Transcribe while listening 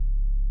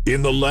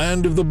In the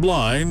land of the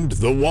blind,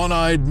 the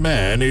one-eyed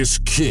man is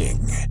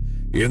king.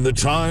 In the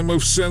time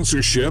of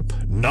censorship,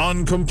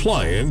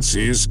 non-compliance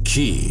is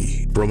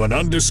key. From an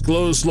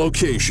undisclosed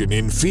location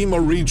in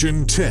FEMA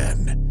Region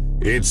 10,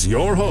 it's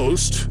your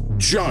host,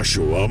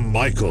 Joshua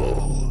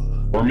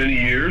Michael. For many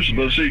years,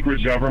 the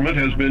secret government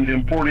has been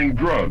importing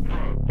drugs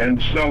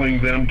and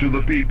selling them to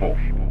the people,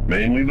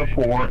 mainly the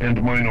poor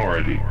and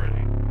minority.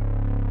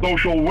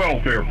 Social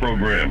welfare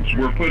programs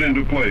were put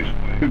into place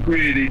to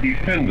create a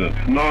dependent,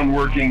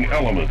 non-working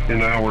element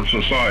in our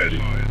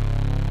society.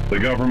 The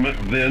government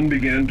then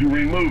began to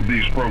remove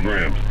these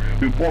programs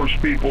to force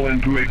people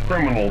into a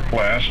criminal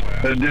class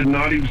that did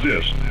not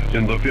exist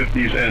in the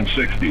 50s and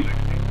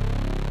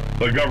 60s.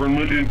 The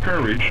government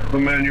encouraged the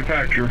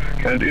manufacture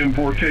and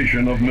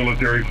importation of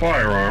military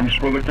firearms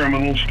for the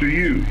criminals to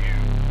use.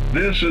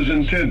 This is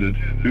intended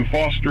to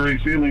foster a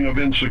feeling of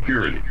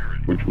insecurity,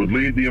 which would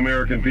lead the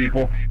American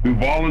people to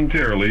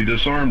voluntarily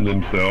disarm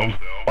themselves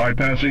by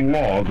passing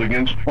laws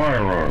against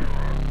firearms.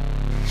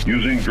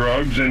 Using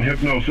drugs and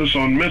hypnosis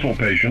on mental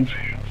patients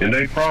in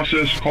a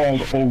process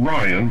called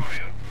Orion,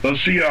 the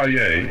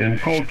CIA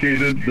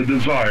inculcated the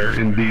desire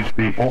in these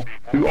people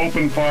to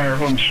open fire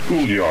on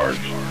schoolyards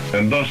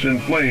and thus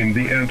inflame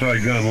the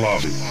anti-gun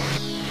lobby.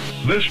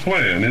 This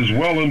plan is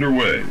well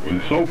underway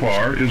and so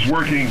far is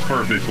working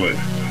perfectly.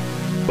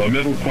 The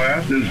middle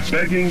class is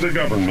begging the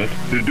government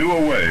to do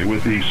away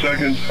with the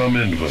Second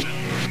Amendment.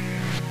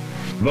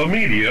 The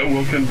media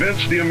will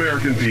convince the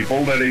American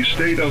people that a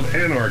state of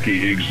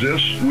anarchy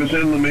exists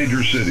within the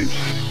major cities.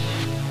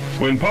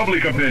 When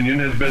public opinion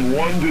has been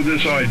won to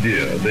this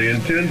idea, they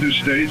intend to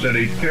state that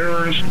a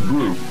terrorist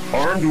group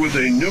armed with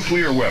a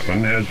nuclear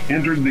weapon has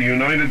entered the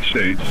United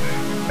States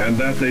and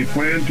that they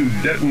plan to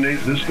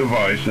detonate this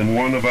device in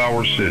one of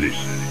our cities.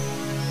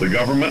 The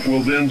government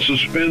will then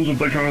suspend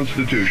the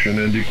Constitution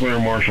and declare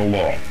martial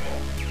law.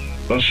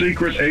 The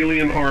secret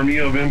alien army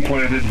of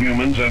implanted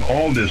humans and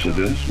all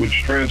dissidents,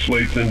 which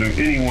translates into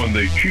anyone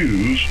they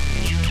choose,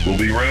 will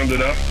be rounded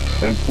up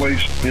and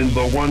placed in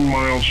the 1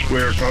 mile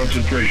square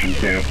concentration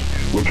camp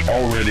which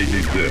already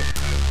exists.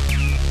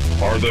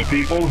 Are the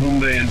people whom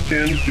they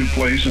intend to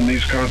place in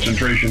these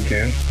concentration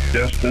camps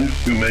destined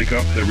to make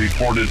up the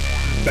reported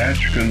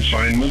batch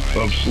consignment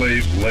of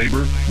slave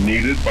labor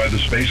needed by the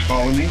space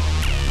colony?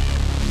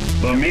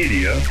 The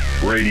media,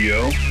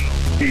 radio,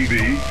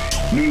 TV,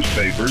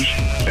 newspapers,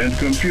 and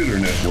computer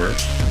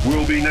networks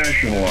will be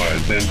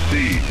nationalized and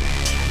seized.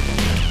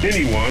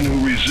 Anyone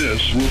who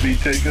resists will be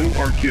taken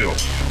or killed.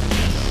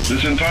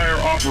 This entire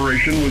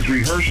operation was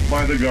rehearsed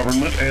by the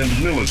government and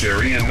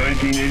military in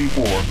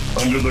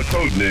 1984 under the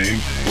code name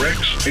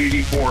Rex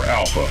 84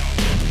 Alpha,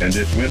 and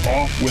it went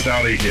off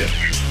without a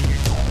hitch.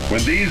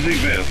 When these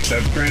events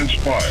have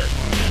transpired,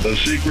 the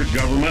secret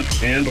government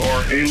and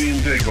our alien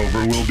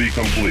takeover will be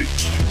complete.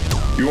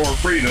 Your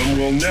freedom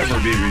will never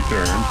be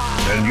returned,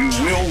 and you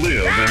will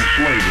live in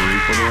slavery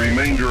for the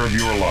remainder of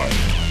your life.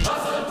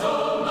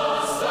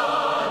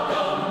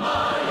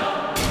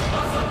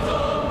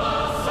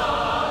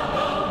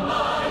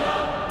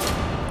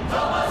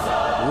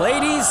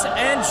 Ladies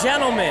and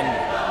gentlemen,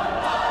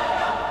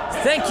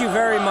 thank you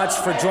very much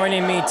for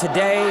joining me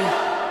today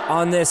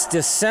on this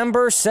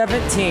December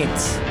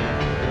 17th,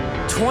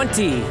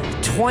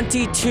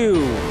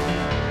 2022.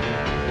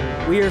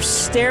 We are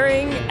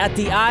staring at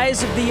the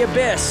eyes of the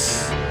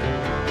abyss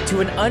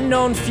to an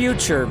unknown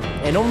future,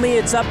 and only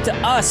it's up to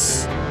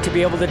us to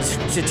be able to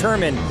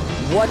determine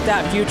what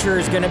that future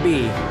is going to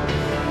be.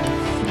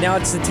 Now,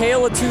 it's the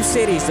tale of two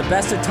cities, the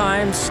best of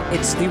times,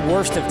 it's the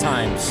worst of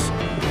times.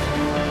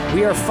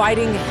 We are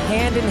fighting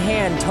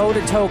hand-in-hand,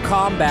 toe-to-toe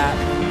combat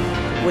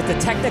with the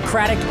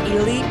technocratic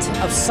elite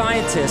of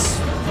scientists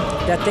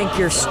that think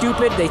you're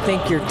stupid, they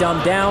think you're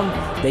dumbed down,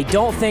 they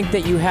don't think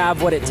that you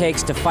have what it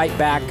takes to fight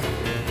back.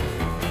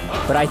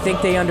 But I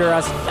think they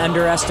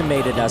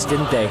underestimated us,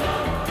 didn't they?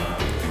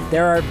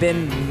 There have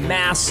been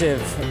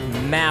massive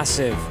amounts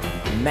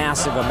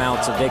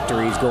of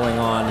victories going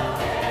on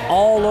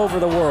all over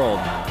the world.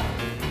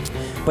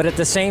 But at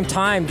the same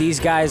time, these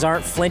guys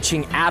aren't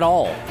flinching at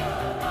all.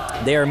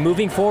 They are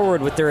moving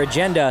forward with their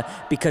agenda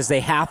because they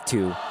have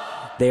to.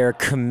 They are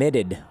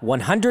committed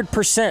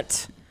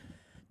 100%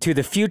 to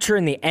the future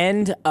and the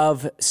end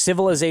of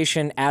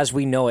civilization as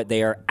we know it.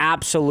 They are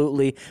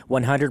absolutely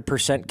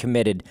 100%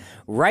 committed.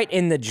 Right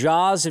in the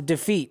jaws of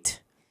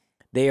defeat.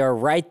 They are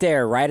right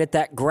there, right at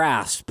that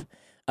grasp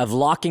of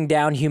locking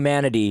down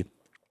humanity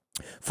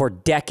for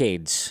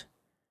decades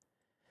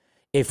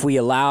if we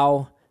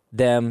allow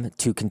them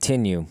to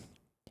continue.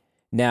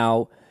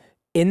 Now,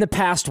 in the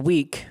past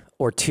week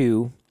or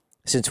two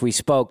since we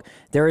spoke,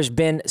 there has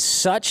been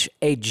such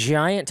a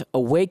giant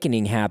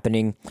awakening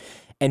happening,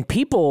 and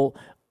people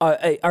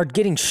are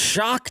getting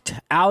shocked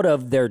out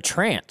of their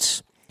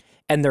trance,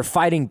 and they're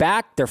fighting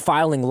back. They're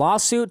filing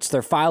lawsuits.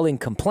 They're filing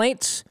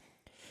complaints,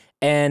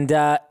 and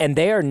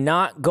they are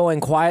not going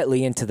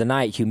quietly into the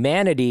night.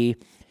 Humanity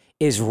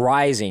is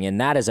rising, and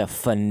that is a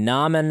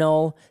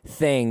phenomenal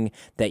thing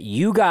that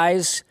you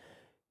guys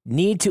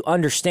need to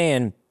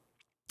understand,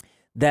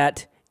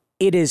 that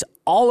it is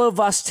all of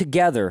us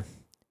together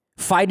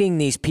fighting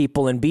these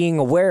people and being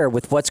aware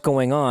with what's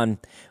going on,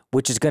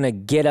 which is going to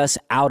get us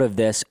out of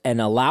this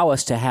and allow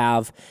us to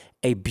have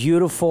a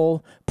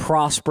beautiful,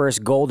 prosperous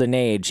golden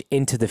age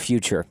into the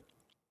future.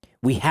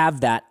 We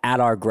have that at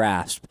our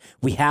grasp.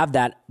 We have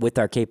that with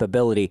our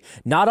capability.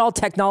 Not all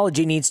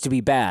technology needs to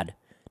be bad.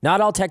 Not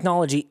all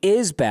technology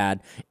is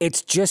bad.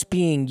 It's just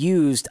being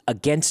used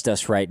against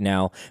us right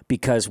now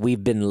because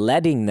we've been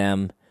letting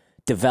them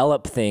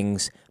develop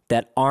things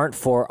that aren't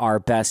for our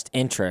best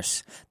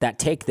interests, that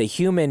take the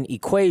human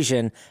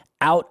equation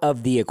out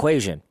of the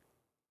equation.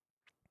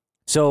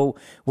 So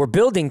we're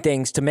building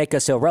things to make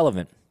us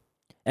irrelevant.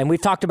 And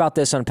we've talked about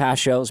this on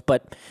past shows,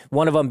 but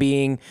one of them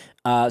being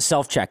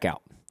self-checkout,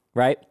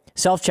 right?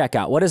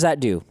 Self-checkout, what does that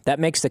do? That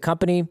makes the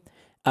company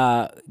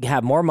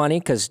have more money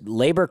because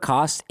labor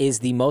cost is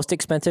the most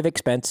expensive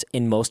expense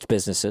in most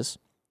businesses.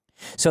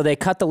 So they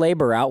cut the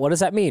labor out. What does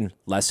that mean?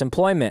 Less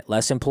employment,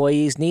 less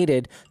employees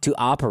needed to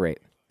operate,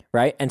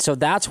 right? And so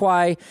that's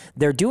why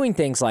they're doing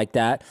things like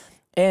that.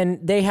 And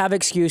they have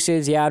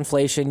excuses. Yeah,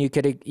 inflation. You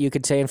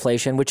could say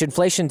inflation, which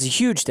inflation's a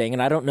huge thing.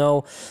 And I don't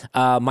know.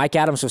 Mike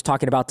Adams was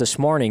talking about this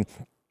morning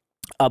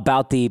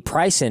about the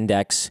price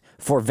index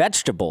for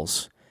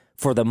vegetables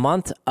for the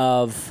month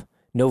of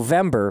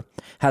November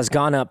has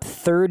gone up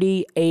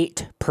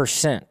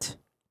 38%.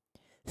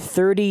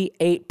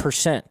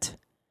 38%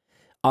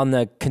 on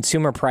the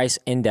consumer price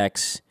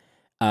index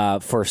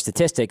for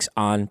statistics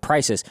on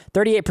prices.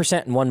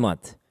 38% in 1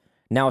 month.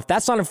 Now, if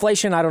that's not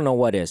inflation, I don't know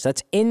what is.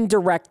 That's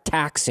indirect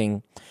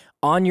taxing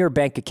on your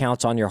bank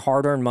accounts, on your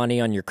hard-earned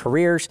money, on your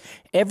careers.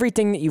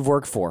 Everything that you've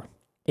worked for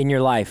in your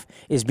life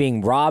is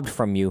being robbed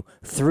from you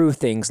through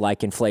things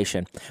like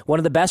inflation. One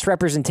of the best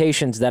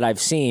representations that I've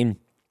seen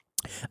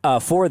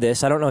for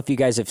this, I don't know if you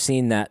guys have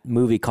seen that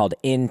movie called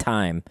In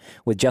Time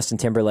with Justin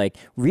Timberlake.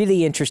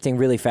 Really interesting,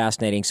 really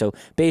fascinating. So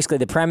basically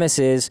the premise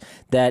is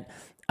that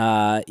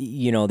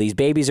these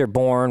babies are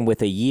born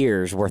with a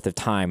year's worth of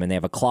time and they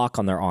have a clock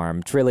on their arm.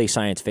 It's really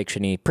science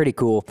fiction-y, pretty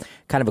cool,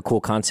 kind of a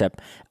cool concept.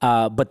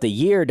 But the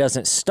year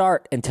doesn't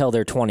start until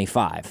they're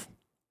 25,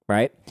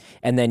 right?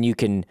 And then you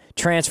can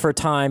transfer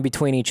time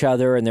between each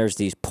other, and there's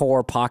these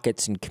poor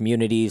pockets and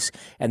communities,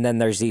 and then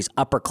there's these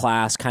upper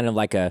class, kind of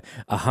like a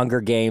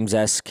Hunger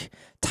Games-esque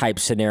type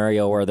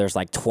scenario where there's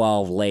like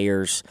 12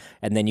 layers,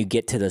 and then you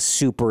get to the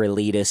super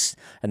elitists,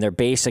 and they're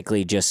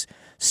basically just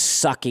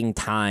sucking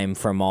time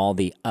from all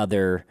the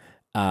other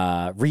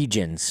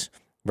regions,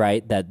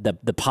 right?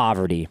 The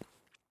poverty.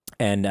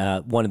 And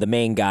one of the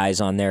main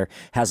guys on there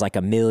has like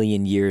 1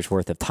 million years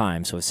worth of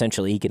time. So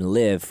essentially he can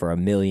live for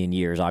 1 million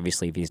years,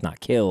 obviously if he's not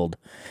killed.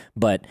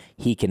 But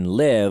he can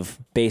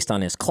live based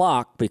on his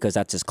clock because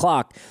that's his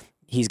clock.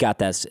 He's got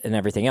that and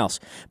everything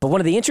else. But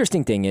one of the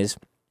interesting thing is,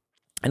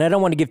 and I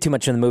don't want to give too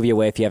much of the movie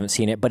away if you haven't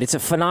seen it, but it's a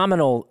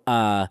phenomenal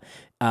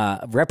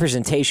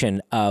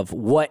representation of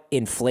what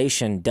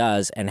inflation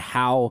does and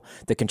how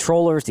the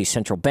controllers, these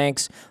central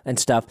banks and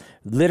stuff,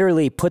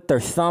 literally put their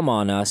thumb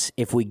on us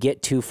if we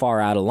get too far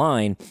out of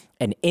line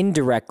and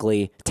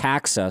indirectly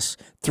tax us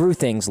through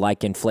things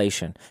like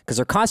inflation because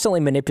they're constantly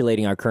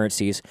manipulating our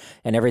currencies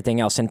and everything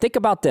else. And think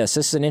about this.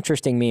 This is an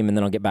interesting meme, and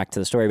then I'll get back to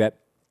the story, but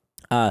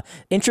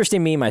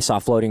interesting meme I saw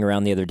floating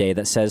around the other day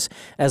that says,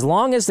 as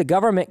long as the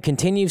government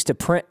continues to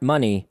print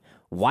money,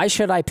 why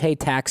should I pay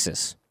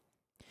taxes?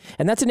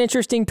 And that's an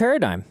interesting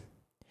paradigm.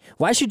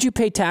 Why should you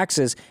pay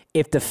taxes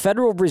if the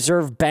Federal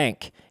Reserve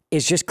Bank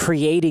is just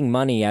creating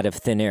money out of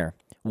thin air?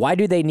 Why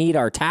do they need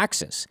our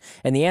taxes?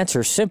 And the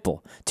answer is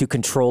simple: to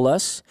control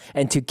us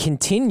and to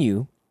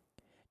continue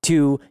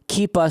to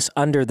keep us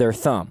under their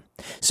thumb.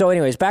 So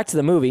anyways, back to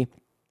the movie.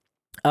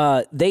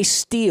 They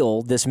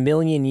steal this 1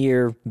 million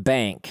year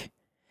bank,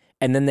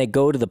 and then they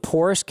go to the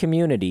poorest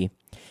community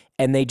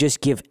and they just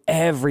give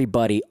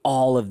everybody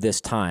all of this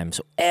time.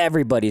 So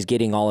everybody's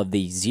getting all of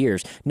these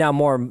years. Now,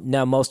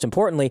 most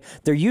importantly,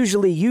 they're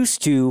usually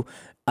used to,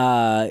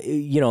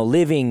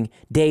 living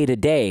day to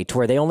day to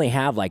where they only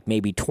have like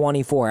maybe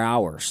 24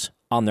 hours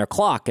on their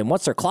clock. And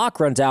once their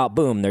clock runs out,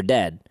 boom, they're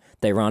dead.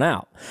 They run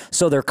out.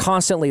 So they're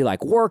constantly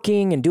like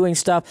working and doing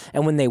stuff.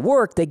 And when they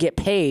work, they get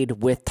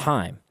paid with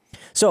time.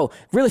 So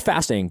really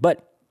fascinating.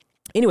 But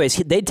anyways,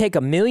 they'd take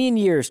 1 million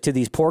years to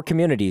these poor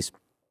communities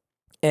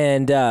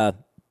and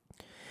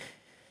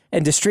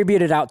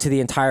distribute it out to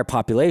the entire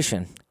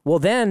population. Well,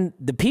 then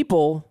the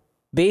people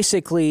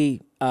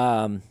basically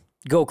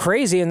go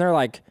crazy and they're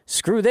like,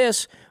 screw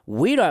this.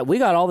 We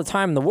got all the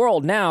time in the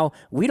world now.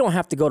 We don't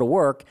have to go to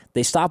work.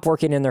 They stop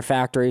working in their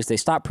factories. They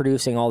stop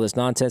producing all this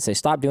nonsense. They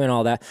stop doing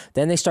all that.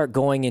 Then they start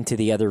going into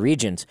the other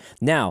regions.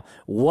 Now,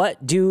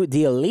 what do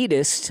the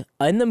elitists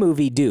in the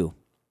movie do?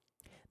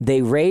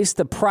 They raise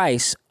the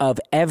price of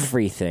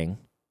everything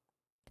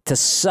to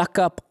suck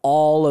up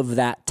all of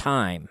that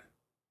time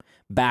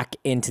back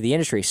into the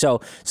industry. So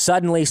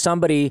suddenly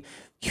somebody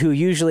who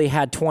usually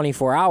had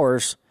 24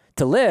 hours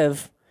to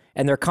live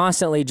and they're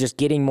constantly just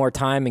getting more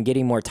time and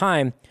getting more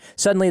time,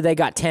 suddenly they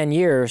got 10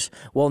 years.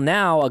 Well,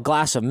 now a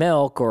glass of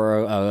milk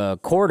or a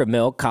quart of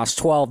milk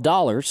costs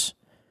 $12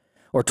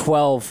 or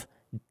 12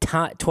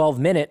 12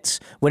 minutes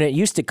when it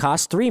used to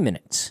cost 3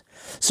 minutes.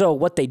 So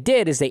what they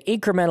did is they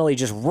incrementally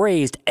just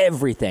raised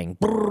everything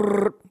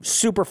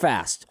super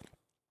fast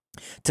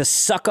to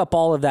suck up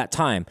all of that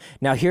time.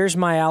 Now, here's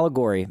my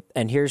allegory,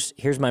 and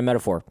here's my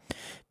metaphor.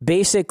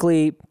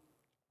 Basically,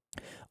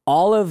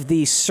 all of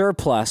the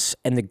surplus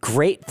and the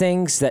great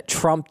things that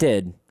Trump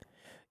did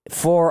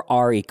for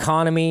our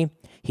economy,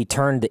 he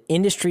turned the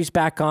industries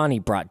back on. He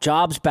brought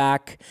jobs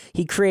back.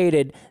 He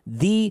created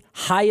the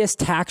highest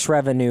tax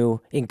revenue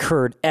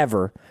incurred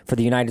ever for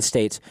the United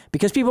States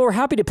because people were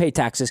happy to pay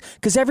taxes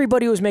because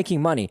everybody was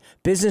making money.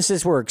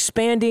 Businesses were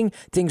expanding.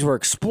 Things were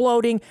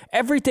exploding.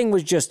 Everything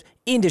was just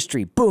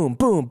industry. Boom,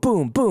 boom,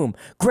 boom, boom.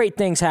 Great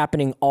things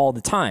happening all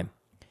the time.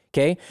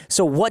 Okay,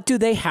 so what do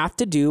they have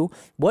to do?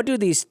 What do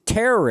these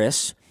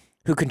terrorists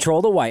who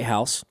control the White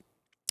House,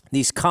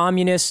 these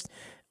communist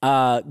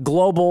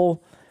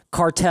global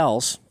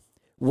cartels,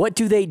 what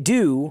do they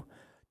do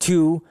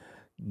to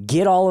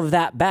get all of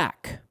that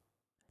back?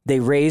 They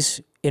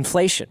raise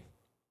inflation.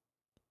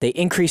 They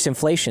increase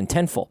inflation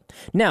tenfold.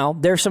 Now,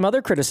 there are some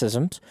other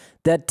criticisms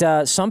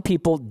that some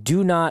people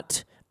do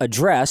not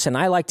address, and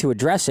I like to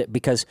address it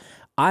because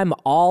I'm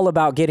all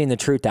about getting the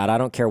truth out. I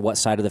don't care what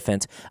side of the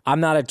fence. I'm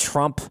not a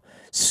Trump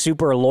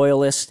super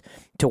loyalist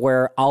to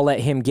where I'll let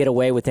him get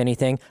away with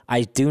anything.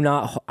 I do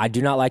not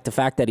like the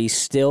fact that he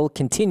still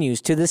continues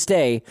to this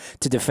day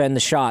to defend the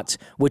shots,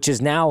 which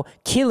is now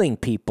killing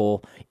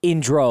people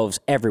in droves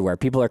everywhere.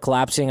 People are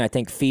collapsing. I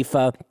think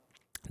FIFA,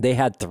 they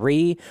had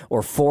 3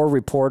 or 4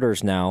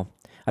 reporters now.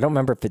 I don't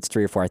remember if it's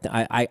 3 or 4.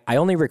 I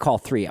only recall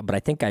 3, but I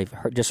think I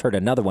just heard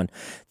another one.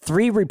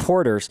 3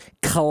 reporters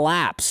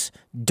collapse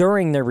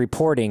during their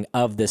reporting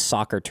of this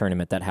soccer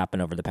tournament that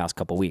happened over the past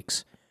couple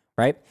weeks.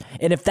 Right?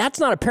 And if that's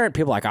not apparent,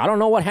 people are like, I don't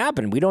know what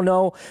happened. We don't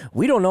know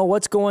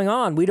what's going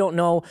on. We don't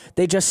know.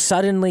 They just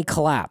suddenly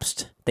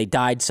collapsed. They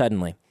died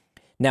suddenly.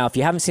 Now, if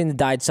you haven't seen the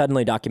Died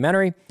Suddenly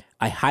documentary,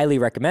 I highly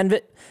recommend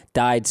it.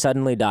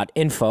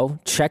 DiedSuddenly.info.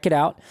 Check it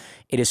out.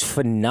 It is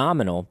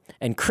phenomenal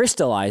and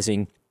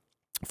crystallizing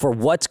for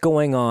what's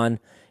going on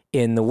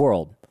in the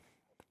world.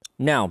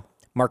 Now,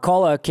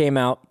 Marcola came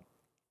out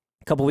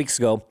a couple weeks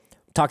ago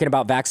talking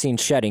about vaccine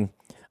shedding.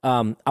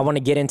 I want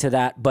to get into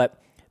that, but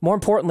more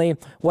importantly,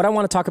 what I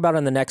want to talk about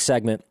in the next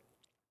segment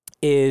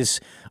is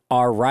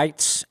our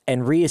rights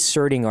and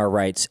reasserting our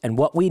rights and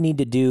what we need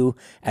to do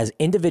as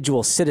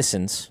individual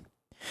citizens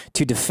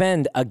to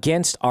defend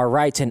against our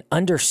rights and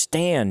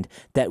understand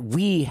that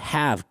we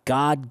have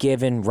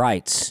God-given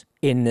rights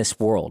in this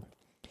world.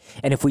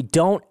 And if we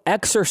don't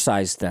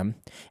exercise them,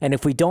 and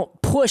if we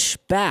don't push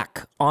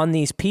back on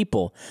these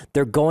people,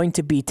 they're going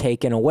to be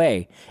taken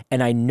away.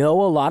 And I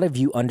know a lot of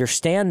you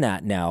understand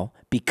that now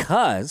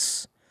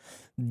because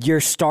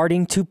you're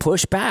starting to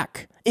push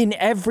back in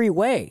every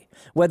way,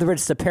 whether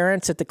it's the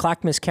parents at the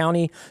Clackamas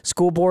County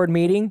School Board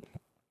meeting,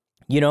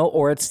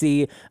 or it's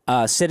the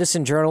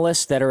citizen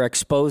journalists that are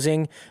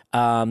exposing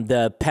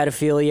the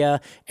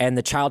pedophilia and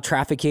the child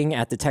trafficking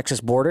at the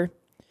Texas border,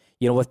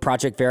 with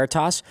Project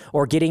Veritas,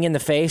 or getting in the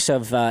face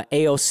of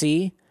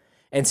AOC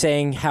and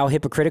saying how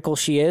hypocritical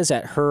she is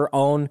at her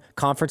own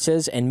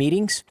conferences and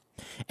meetings,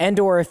 and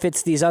or if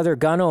it's these other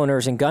gun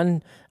owners and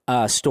gun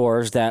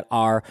stores that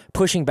are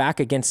pushing back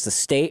against the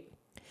state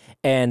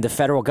and the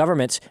federal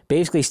governments,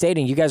 basically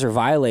stating you guys are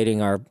violating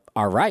our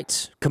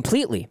rights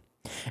completely.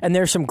 And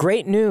there's some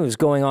great news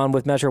going on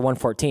with Measure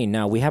 114.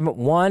 Now, we haven't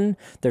won.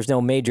 There's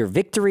no major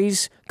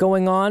victories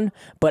going on.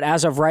 But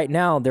as of right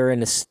now, they're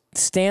in a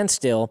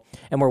standstill,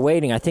 and we're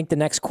waiting. I think the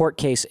next court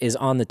case is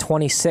on the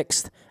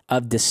 26th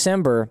of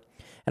December.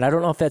 And I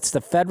don't know if that's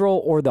the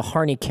federal or the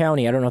Harney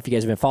County. I don't know if you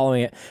guys have been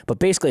following it. But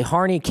basically,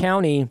 Harney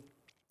County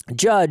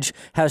judge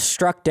has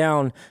struck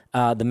down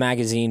the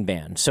magazine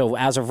ban. So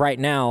as of right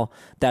now,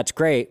 that's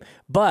great.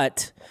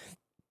 But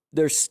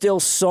there's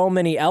still so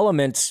many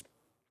elements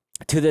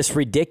to this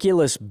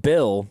ridiculous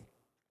bill.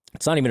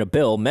 It's not even a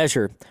bill,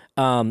 measure,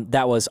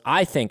 that was,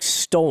 I think,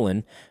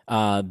 stolen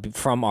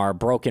from our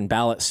broken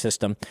ballot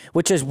system,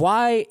 which is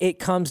why it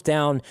comes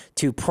down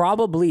to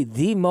probably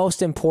the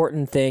most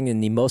important thing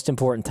and the most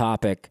important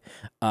topic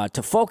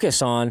to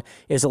focus on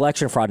is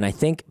election fraud. And I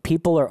think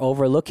people are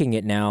overlooking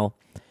it now.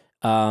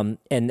 And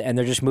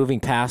they're just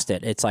moving past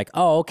it. It's like,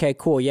 oh, okay,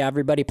 cool. Yeah,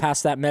 everybody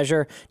passed that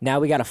measure. Now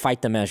we got to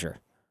fight the measure,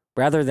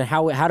 rather than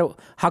how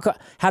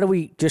do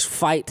we just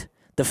fight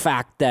the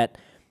fact that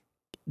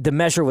the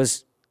measure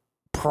was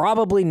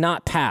probably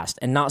not passed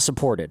and not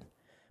supported,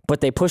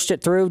 but they pushed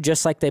it through,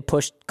 just like they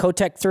pushed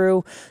Kotek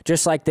through,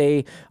 just like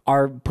they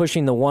are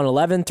pushing the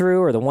 111 through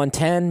or the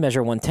 110,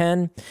 Measure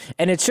 110,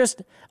 and it's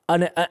just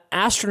an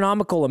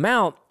astronomical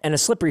amount and a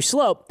slippery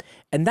slope.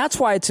 And that's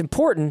why it's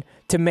important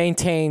to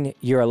maintain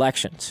your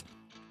elections.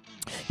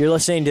 You're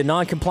listening to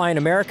Non-Compliant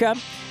America.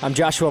 I'm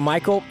Joshua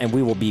Michael, and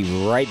we will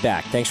be right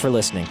back. Thanks for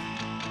listening.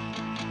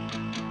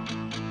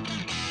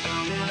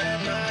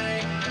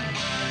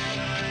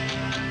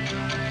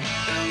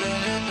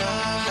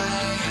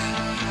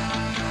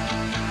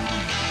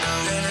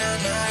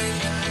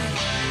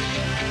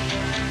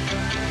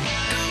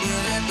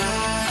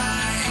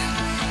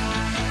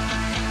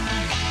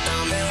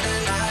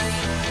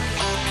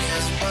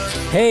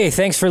 Hey,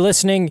 thanks for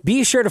listening.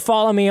 Be sure to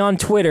follow me on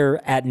Twitter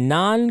at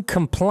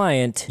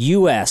noncompliantus.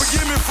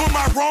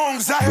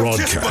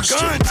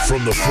 Broadcasting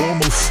from the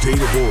former state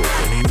of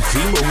Oregon in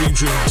FEMA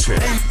Region 10,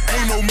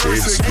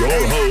 it's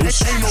your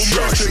host,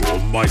 Joshua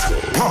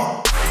Michael.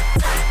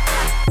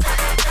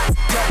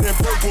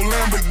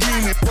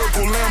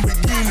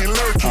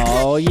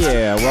 Oh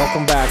yeah,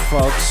 welcome back,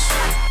 folks.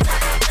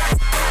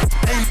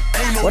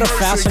 What a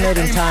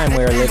fascinating time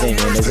we're living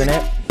in, isn't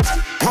it?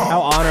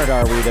 How honored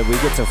are we that we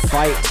get to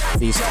fight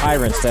these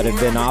tyrants that have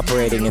been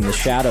operating in the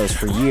shadows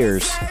for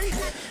years,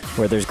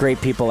 where there's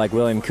great people like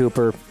William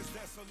Cooper,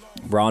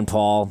 Ron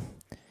Paul,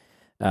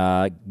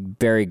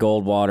 Barry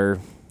Goldwater,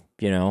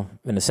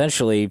 and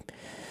essentially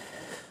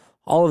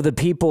all of the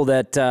people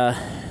that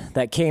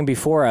that came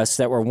before us,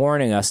 that were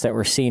warning us, that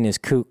were seen as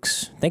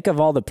kooks. Think of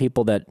all the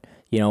people that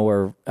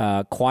were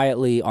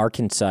quietly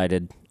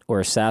Arkansided or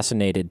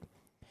assassinated,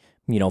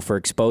 for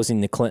exposing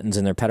the Clintons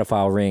and their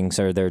pedophile rings,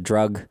 or their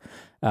drug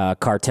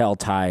cartel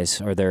ties,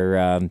 or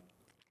their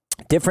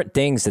different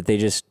things that they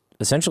just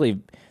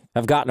essentially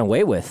have gotten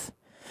away with.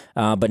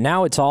 But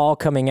now it's all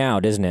coming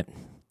out, isn't it?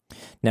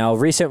 Now,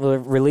 recent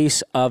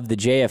release of the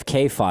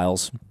JFK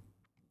files,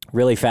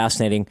 really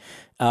fascinating,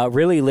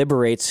 really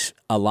liberates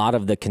a lot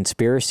of the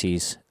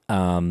conspiracies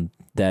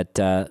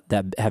that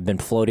have been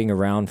floating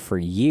around for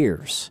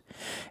years.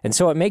 And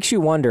so it makes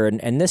you wonder,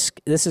 and this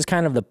is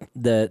kind of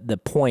the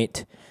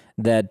point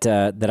that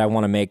I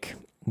want to make,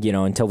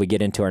 until we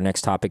get into our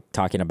next topic,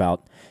 talking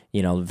about,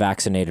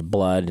 vaccinated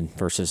blood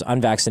versus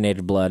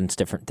unvaccinated blood and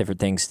different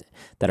things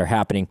that are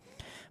happening.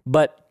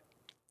 But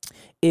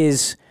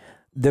is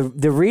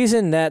the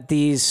reason that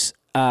these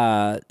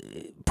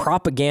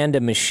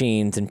propaganda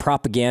machines and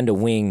propaganda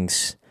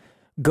wings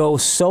go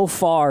so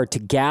far to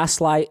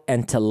gaslight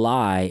and to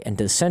lie and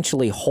to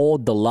essentially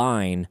hold the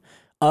line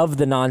of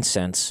the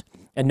nonsense,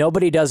 and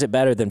nobody does it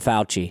better than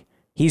Fauci.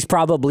 He's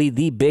probably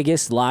the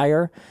biggest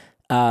liar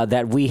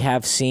that we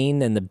have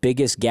seen, and the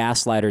biggest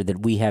gaslighter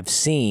that we have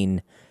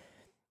seen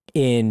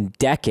in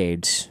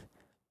decades.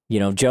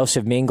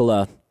 Joseph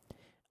Mengele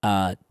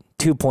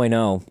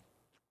 2.0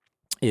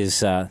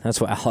 is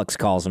that's what Alex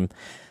calls him,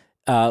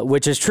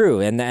 which is true,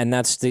 and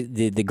that's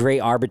the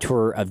great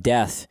arbiter of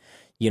death,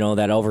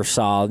 that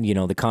oversaw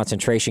the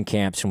concentration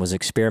camps and was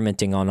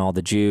experimenting on all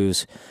the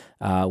Jews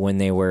when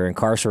they were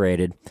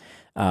incarcerated,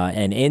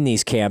 and in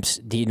these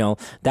camps.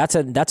 That's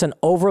an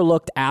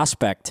overlooked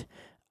aspect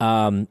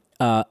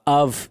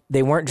of,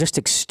 they weren't just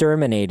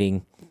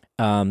exterminating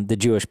the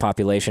Jewish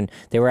population;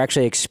 they were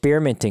actually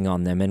experimenting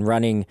on them and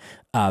running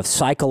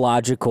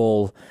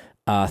psychological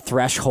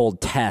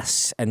threshold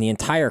tests. And the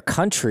entire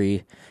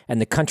country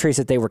and the countries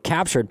that they were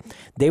captured,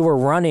 they were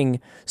running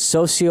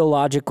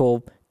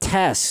sociological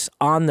tests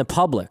on the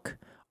public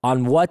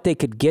on what they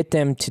could get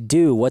them to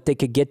do, what they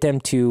could get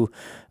them to,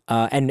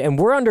 and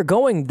we're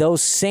undergoing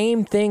those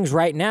same things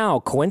right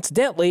now,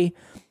 coincidentally,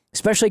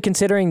 especially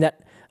considering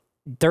that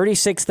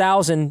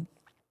 36,000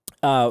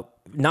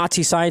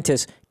 Nazi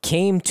scientists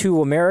came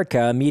to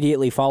America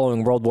immediately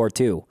following World War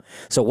II.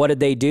 So what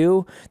did they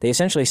do? They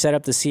essentially set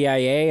up the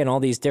CIA and all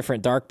these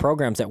different dark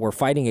programs that we're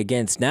fighting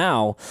against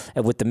now,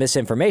 with the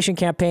misinformation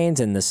campaigns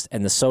and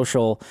the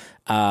social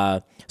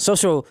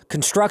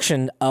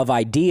construction of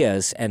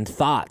ideas and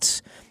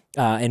thoughts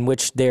in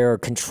which they're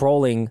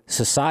controlling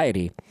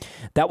society.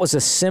 That was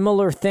a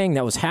similar thing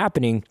that was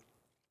happening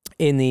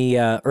in the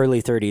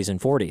early 30s and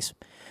 40s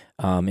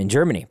in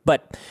Germany.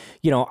 But,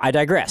 I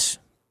digress.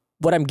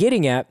 What I'm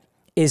getting at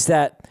is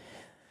that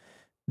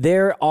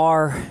there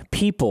are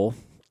people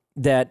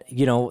that,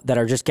 that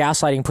are just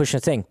gaslighting, pushing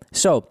a thing.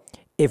 So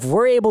if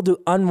we're able to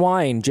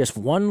unwind just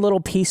one little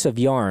piece of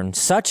yarn,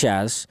 such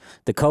as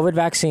the COVID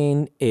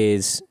vaccine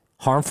is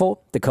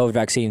harmful, the COVID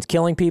vaccine is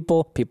killing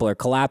people, people are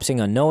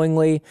collapsing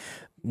unknowingly,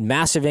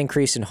 massive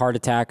increase in heart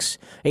attacks,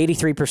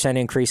 83%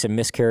 increase in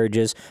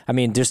miscarriages. I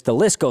mean, just the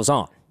list goes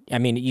on. I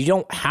mean, you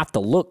don't have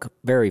to look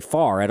very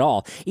far at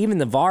all. Even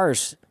the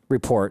VAERS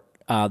report,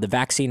 the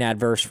Vaccine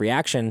Adverse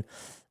Reaction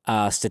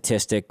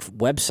Statistic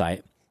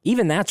website,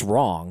 even that's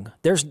wrong.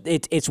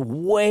 It's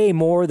way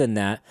more than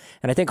that.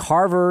 And I think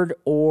Harvard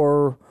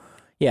I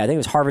think it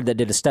was Harvard that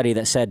did a study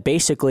that said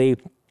basically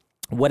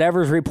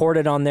whatever's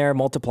reported on there,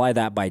 multiply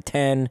that by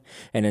 10.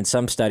 And in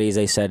some studies,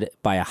 they said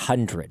by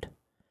 100,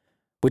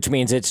 which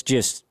means it's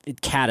just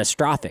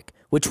catastrophic,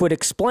 which would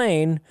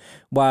explain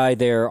why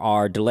there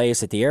are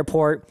delays at the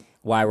airport,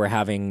 why we're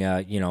having,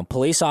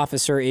 police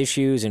officer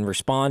issues in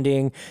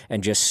responding,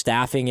 and just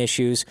staffing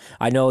issues.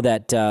 I know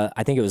that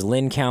I think it was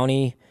Lynn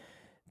County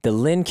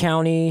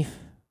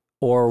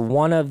or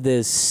one of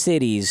the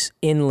cities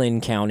in Lynn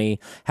County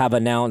have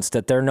announced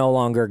that they're no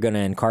longer going to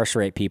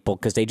incarcerate people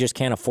because they just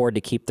can't afford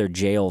to keep their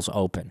jails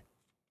open.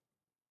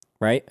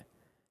 Right?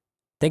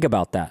 Think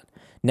about that.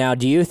 Now,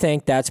 do you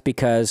think that's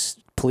because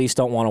police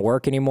don't want to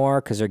work anymore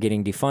because they're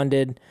getting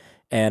defunded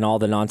and all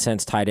the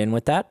nonsense tied in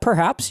with that?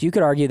 Perhaps. You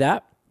could argue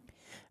that.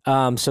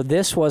 So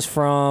this was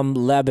from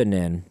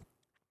Lebanon,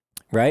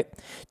 right?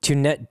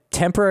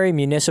 Temporary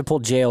municipal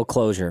jail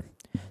closure.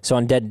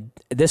 So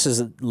this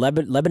is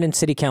Lebanon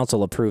City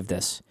Council approved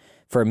this.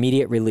 for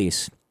immediate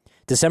release.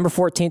 December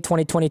 14,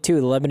 2022,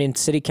 the Lebanon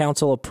City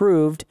Council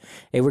approved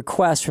a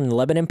request from the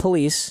Lebanon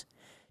Police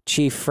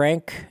Chief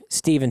Frank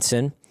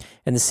Stevenson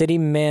and the city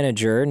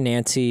manager,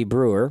 Nancy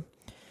Brewer,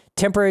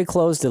 temporarily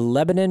closed the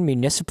Lebanon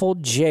Municipal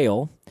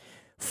Jail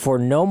for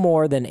no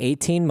more than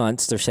 18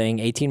 months. They're saying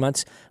 18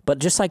 months, but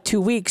just like 2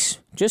 weeks,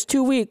 just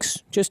 2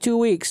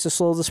 weeks to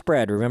slow the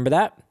spread. Remember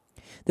that?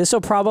 This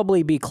will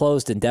probably be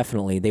closed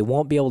indefinitely. They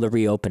won't be able to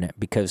reopen it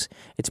because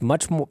it's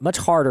much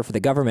harder for the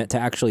government to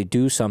actually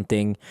do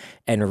something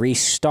and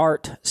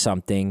restart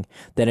something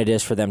than it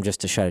is for them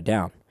just to shut it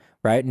down,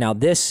 right? Now,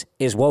 this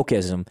is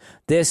wokeism.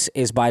 This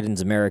is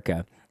Biden's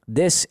America.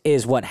 This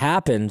is what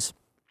happens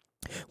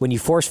when you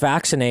force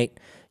vaccinate,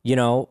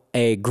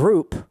 a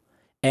group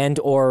and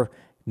or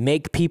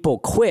make people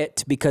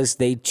quit because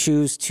they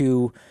choose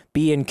to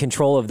be in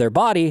control of their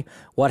body.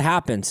 What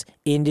happens?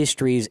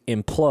 Industries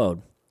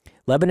implode.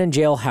 Lebanon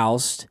jail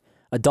housed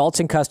adults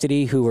in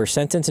custody who were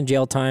sentenced in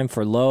jail time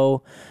for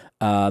low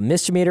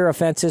misdemeanor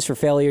offenses for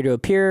failure to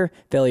appear,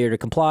 failure to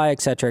comply,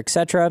 etc.,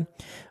 etc.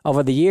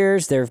 Over the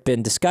years, there have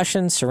been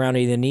discussions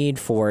surrounding the need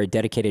for a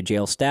dedicated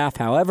jail staff.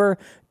 However,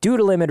 due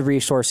to limited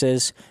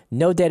resources,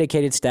 no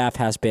dedicated staff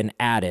has been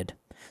added.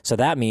 So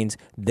that means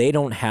they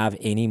don't have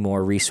any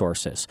more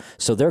resources.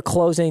 So they're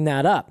closing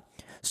that up.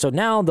 So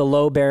now the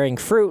low-bearing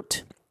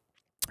fruit,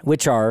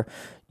 which are,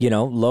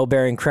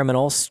 low-bearing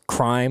criminals,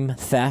 crime,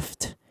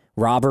 theft,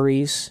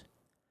 robberies,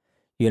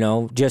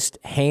 just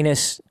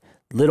heinous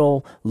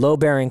little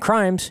low-bearing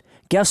crimes,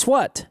 guess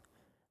what?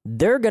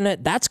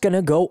 That's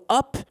gonna go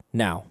up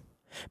now.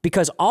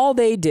 Because all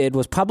they did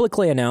was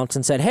publicly announce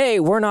and said, hey,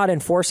 we're not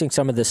enforcing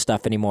some of this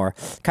stuff anymore.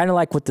 Kind of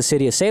like what the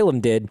city of Salem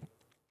did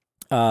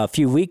over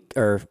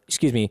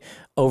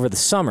the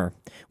summer,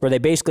 where they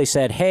basically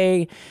said,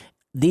 hey,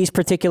 these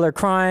particular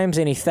crimes,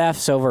 any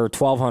thefts over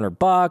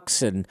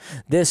 $1,200 and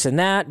this and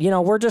that,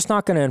 we're just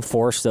not going to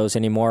enforce those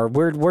anymore.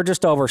 We're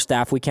just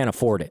overstaffed. We can't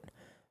afford it.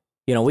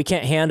 We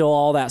can't handle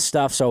all that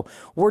stuff. So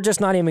we're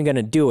just not even going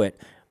to do it.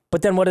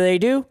 But then what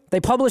do? They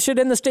publish it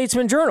in the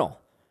Statesman Journal.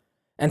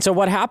 And so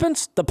what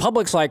happens? The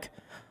public's like,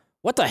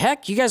 what the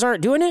heck? You guys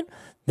aren't doing it?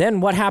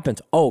 Then what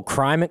happens? Oh,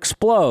 crime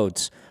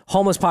explodes.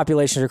 Homeless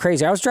populations are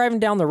crazy. I was driving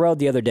down the road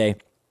the other day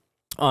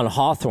on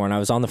Hawthorne. I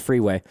was on the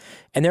freeway,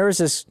 and there was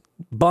this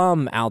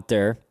bum out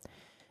there,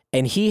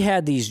 and he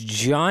had these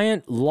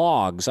giant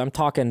logs. I'm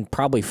talking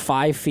probably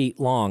 5 feet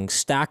long,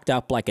 stacked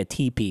up like a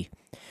teepee.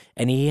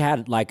 And he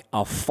had like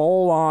a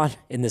full-on,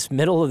 in this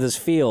middle of this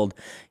field,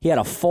 he had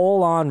a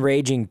full-on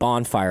raging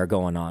bonfire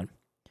going on.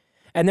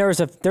 And there was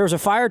a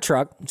fire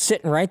truck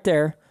sitting right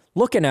there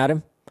looking at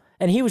him,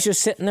 and he was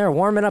just sitting there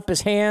warming up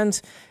his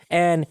hands,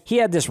 and he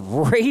had this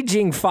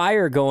raging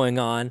fire going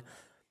on,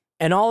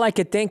 and all I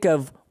could think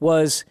of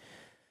was,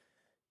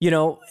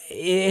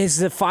 is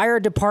the fire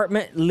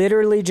department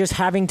literally just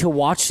having to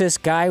watch this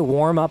guy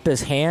warm up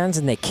his hands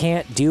and they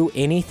can't do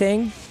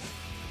anything?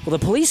 Well,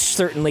 the police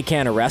certainly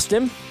can't arrest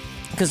him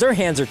because their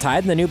hands are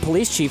tied, and the new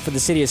police chief for the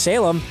city of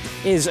Salem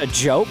is a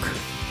joke.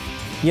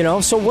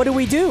 So what do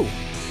we do?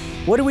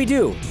 What do we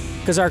do?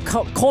 Because our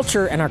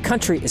culture and our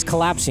country is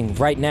collapsing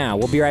right now.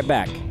 We'll be right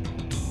back.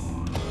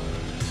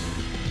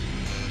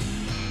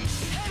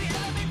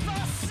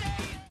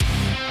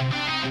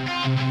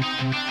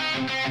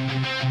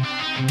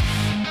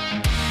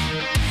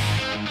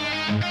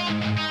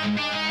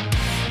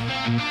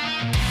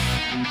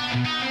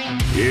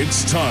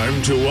 It's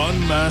time to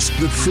unmask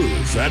the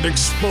truth and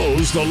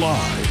expose the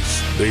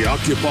lies. The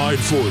occupied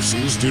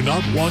forces do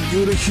not want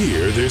you to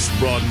hear this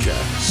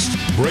broadcast.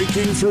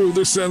 Breaking through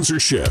the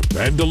censorship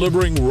and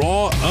delivering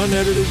raw,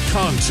 unedited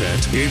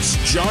content, it's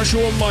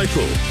Joshua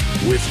Michael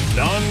with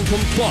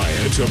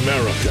Non-Compliant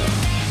America.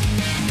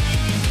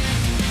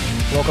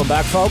 Welcome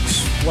back,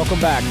 folks. Welcome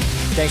back.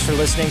 Thanks for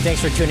listening.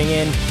 Thanks for tuning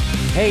in.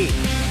 Hey,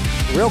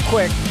 real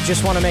quick,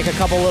 just want to make a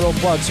couple little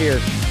plugs here.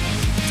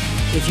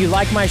 If you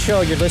like my show,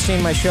 you're listening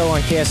to my show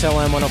on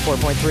KSLM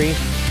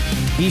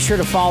 104.3, be sure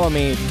to follow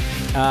me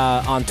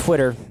on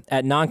Twitter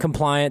at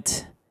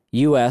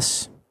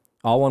NoncompliantUS,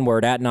 all one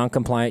word, at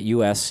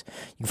NoncompliantUS. You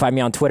can find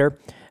me on Twitter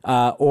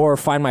or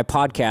find my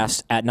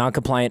podcast at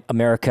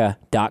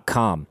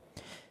noncompliantamerica.com.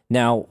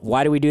 Now,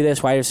 why do we do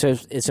this? Why is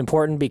it's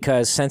important?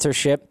 Because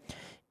censorship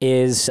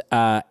is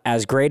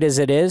as great as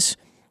it is,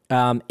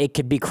 it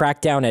could be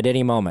cracked down at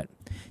any moment.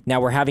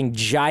 Now, we're having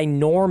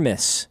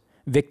ginormous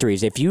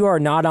victories. If you are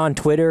not on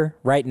Twitter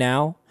right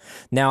now,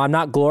 I'm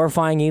not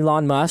glorifying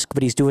Elon Musk,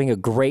 but he's doing a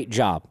great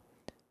job.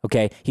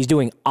 Okay, he's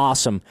doing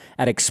awesome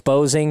at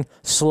exposing,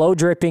 slow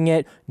dripping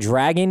it,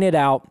 dragging it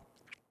out,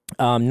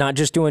 not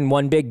just doing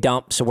one big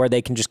dump so where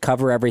they can just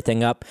cover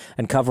everything up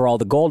and cover all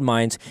the gold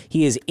mines.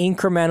 He is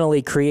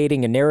incrementally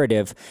creating a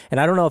narrative. And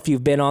I don't know if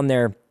you've been on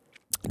there.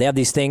 They have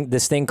this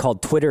thing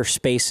called Twitter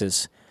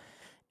Spaces.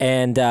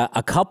 And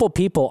a couple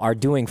people are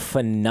doing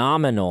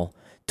phenomenal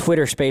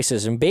Twitter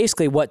Spaces. And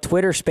basically what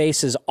Twitter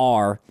Spaces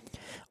are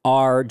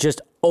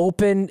just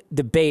open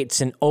debates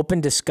and open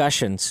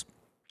discussions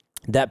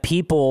that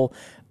people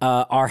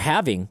are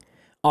having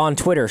on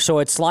Twitter. So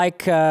it's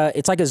like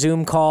a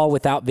Zoom call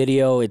without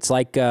video. It's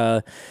like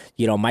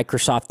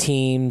Microsoft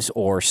Teams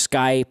or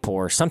Skype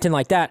or something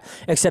like that,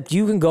 except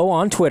you can go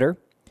on Twitter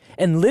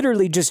and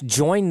literally just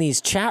join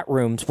these chat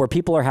rooms where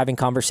people are having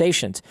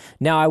conversations.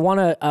 Now, I want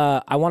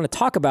to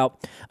talk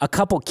about a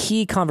couple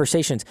key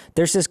conversations.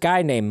 There's this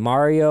guy named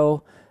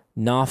Mario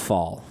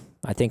Nawfal.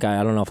 I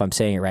don't know if I'm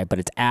saying it right, but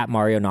it's at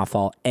Mario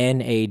Nawfal,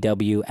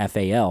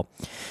 Nawfal.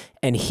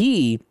 And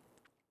he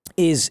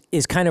is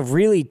kind of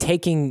really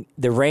taking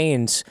the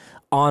reins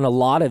on a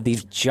lot of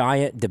these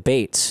giant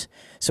debates.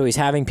 So he's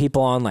having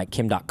people on like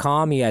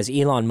Kim.com. He has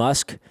Elon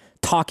Musk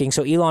talking.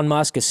 So Elon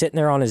Musk is sitting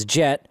there on his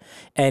jet,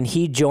 and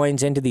he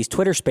joins into these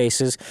Twitter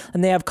spaces,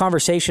 and they have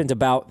conversations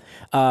about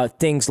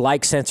things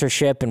like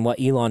censorship and what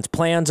Elon's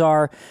plans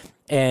are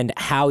and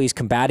how he's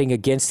combating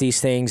against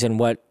these things, and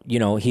what,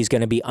 he's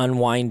going to be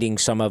unwinding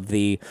some of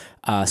the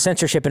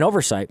censorship and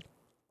oversight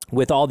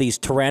with all these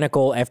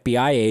tyrannical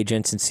FBI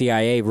agents and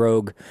CIA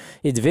rogue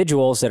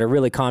individuals that are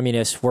really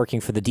communists working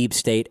for the deep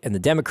state and the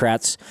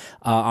Democrats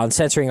on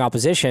censoring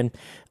opposition.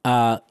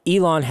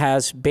 Elon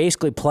has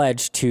basically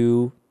pledged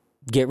to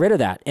get rid of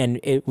that, and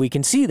we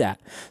can see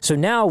that. So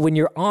now when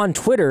you're on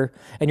Twitter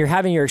and you're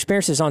having your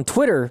experiences on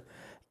Twitter,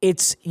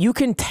 you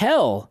can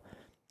tell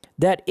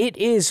that it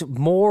is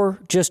more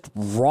just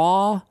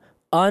raw,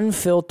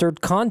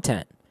 unfiltered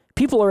content.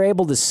 People are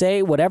able to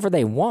say whatever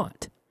they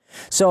want.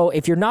 So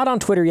if you're not on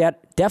Twitter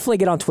yet, definitely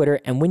get on Twitter.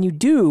 And when you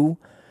do,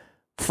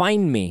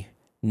 find me,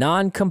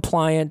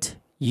 Non-Compliant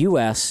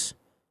US,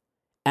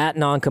 at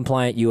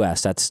Non-Compliant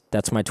US.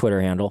 That's my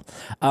Twitter handle.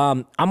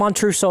 I'm on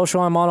Truth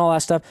Social. I'm on all that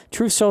stuff.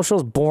 Truth Social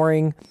is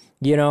boring.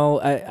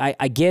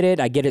 I get it.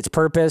 I get its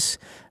purpose.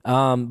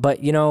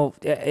 But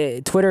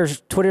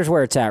Twitter's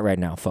where it's at right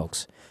now,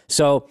 folks.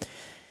 So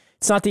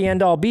it's not the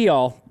end all be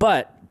all,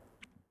 but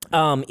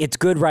it's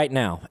good right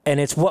now,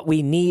 and it's what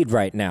we need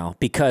right now,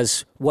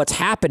 because what's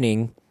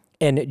happening,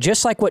 and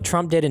just like what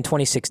Trump did in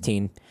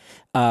 2016,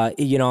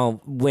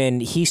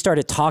 when he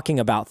started talking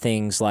about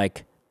things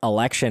like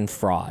election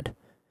fraud,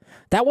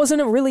 that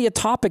wasn't really a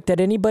topic that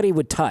anybody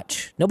would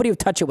touch. Nobody would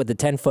touch it with a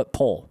 10-foot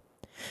pole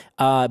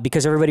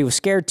because everybody was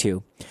scared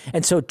to.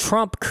 And so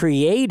Trump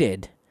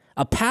created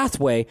a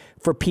pathway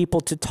for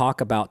people to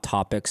talk about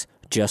topics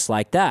just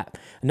like that.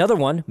 Another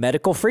one,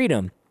 medical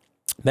freedom.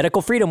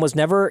 Medical freedom was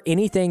never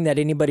anything that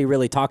anybody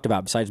really talked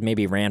about besides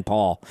maybe Ron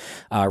Paul.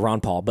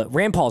 But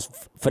Rand Paul's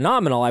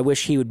phenomenal. I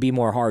wish he would be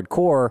more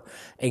hardcore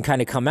and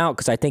kind of come out,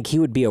 because I think he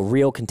would be a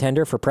real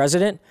contender for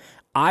president.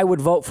 I would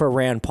vote for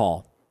Rand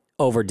Paul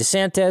over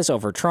DeSantis,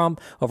 over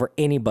Trump, over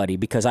anybody,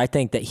 because I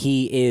think that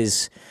he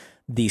is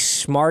the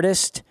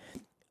smartest,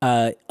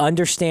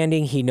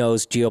 understanding. He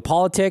knows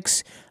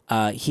geopolitics.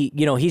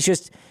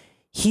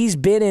 He's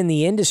been in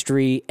the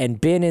industry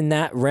and been in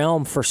that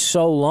realm for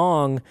so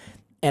long.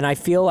 And I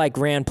feel like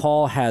Rand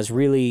Paul has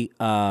really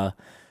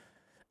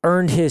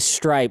earned his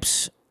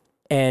stripes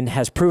and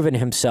has proven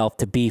himself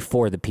to be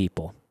for the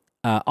people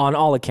on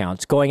all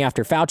accounts. Going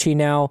after Fauci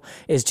now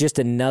is just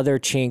another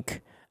chink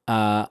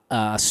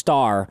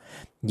star,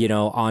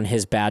 on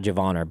his badge of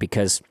honor,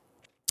 because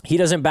he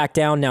doesn't back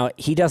down. Now,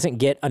 he doesn't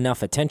get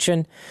enough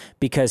attention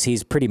because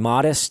he's pretty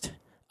modest.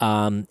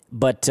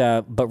 But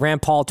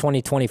Rand Paul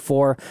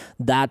 2024,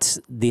 that's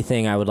the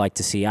thing I would like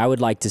to see. I would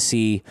like to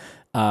see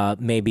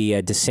maybe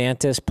a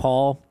DeSantis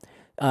Paul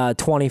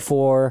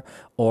 24,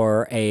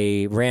 or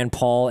a Rand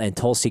Paul and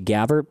Tulsi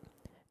Gabbard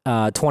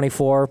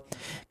 24.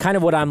 Kind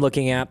of what I'm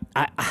looking at.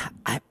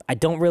 I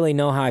don't really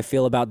know how I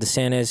feel about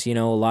DeSantis. A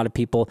lot of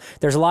people,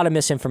 there's a lot of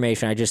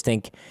misinformation. I just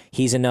think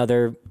he's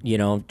another,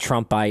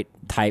 Trumpite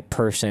type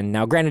person.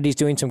 Now, granted, he's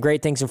doing some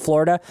great things in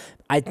Florida.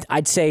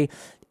 I'd say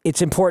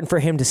it's important for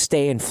him to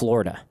stay in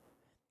Florida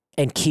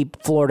and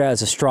keep Florida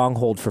as a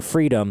stronghold for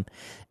freedom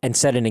and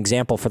set an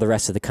example for the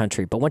rest of the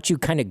country. But once you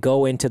kind of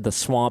go into the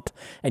swamp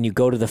and you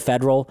go to the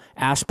federal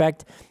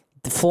aspect,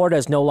 Florida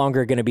is no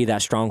longer going to be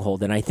that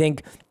stronghold. And I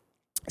think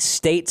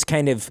states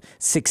kind of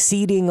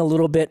succeeding a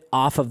little bit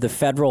off of the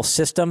federal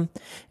system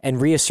and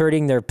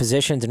reasserting their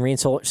positions and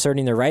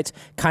reasserting their rights,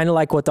 kind of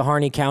like what the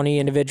Harney County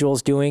individual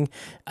is doing,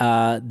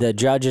 the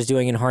judge is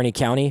doing in Harney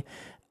County,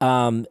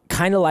 kind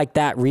of like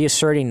that,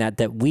 reasserting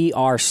that we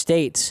are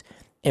states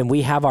and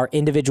we have our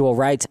individual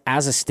rights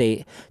as a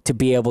state to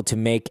be able to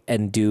make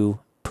and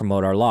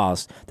promote our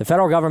laws. The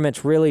federal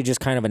government's really just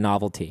kind of a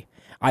novelty.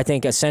 I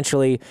think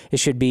essentially it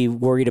should be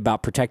worried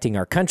about protecting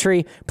our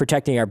country,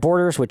 protecting our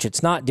borders, which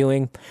it's not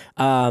doing.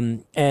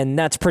 And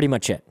that's pretty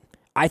much it.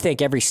 I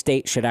think every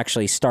state should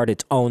actually start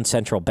its own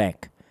central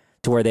bank,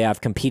 to where they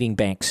have competing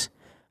banks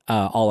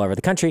all over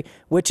the country,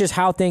 which is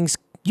how things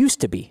used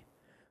to be,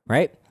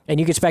 right? And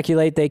you could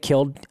speculate they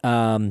killed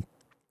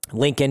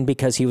Lincoln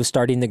because he was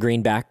starting the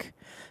greenback,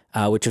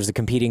 which was the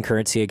competing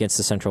currency against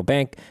the central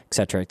bank, et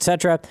cetera, et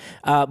cetera.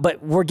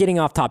 But we're getting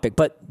off topic.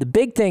 But the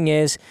big thing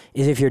is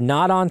if you're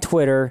not on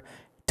Twitter,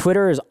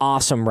 Twitter is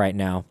awesome right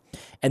now.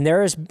 And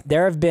there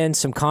have been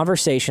some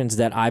conversations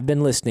that I've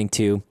been listening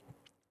to.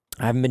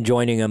 I haven't been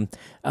joining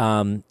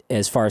them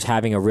as far as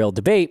having a real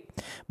debate.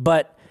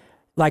 But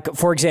like,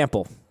 for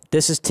example,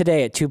 This is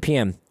today at 2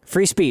 p.m.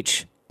 Free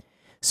speech.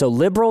 So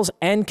liberals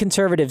and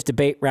conservatives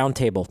debate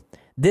roundtable.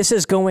 This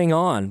is going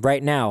on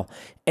right now.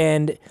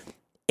 And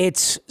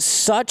it's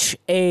such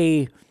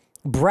a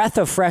breath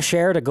of fresh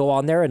air to go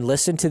on there and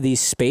listen to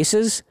these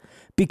spaces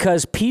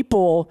because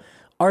people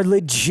are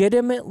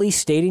legitimately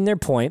stating their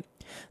point.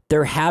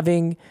 They're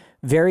having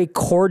very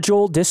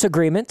cordial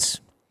disagreements.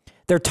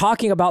 They're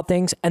talking about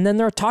things, and then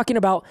they're talking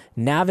about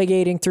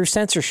navigating through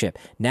censorship,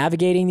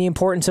 navigating the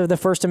importance of the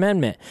First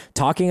Amendment,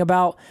 talking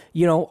about,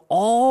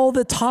 all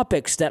the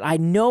topics that I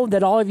know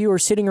that all of you are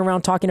sitting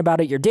around talking about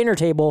at your dinner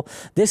table.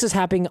 This is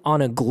happening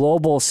on a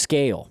global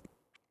scale.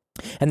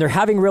 And they're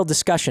having real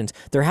discussions.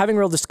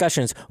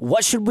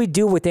 What should we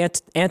do with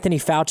Anthony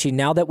Fauci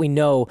now that we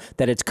know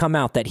that it's come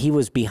out that he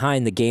was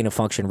behind the gain of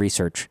function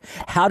research?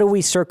 How do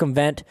we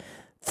circumvent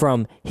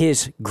from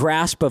his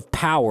grasp of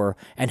power,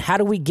 and how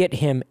do we get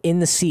him in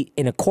the seat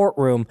in a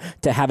courtroom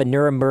to have a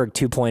Nuremberg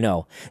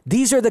 2.0?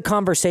 These are the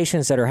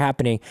conversations that are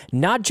happening,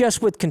 not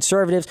just with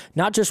conservatives,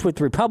 not just with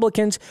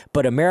Republicans,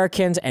 but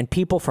Americans and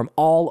people from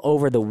all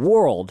over the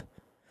world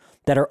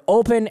that are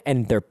open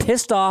and they're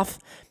pissed off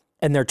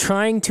and they're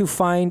trying to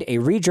find a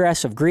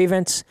redress of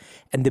grievance.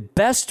 And the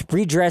best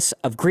redress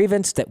of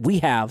grievance that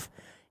we have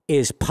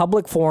is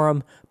public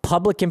forum,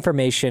 public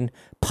information,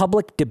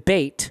 public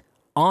debate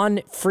on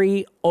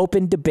free,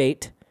 open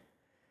debate,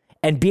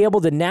 and be able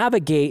to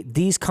navigate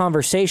these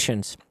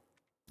conversations.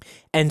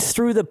 And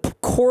through the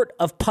court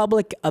of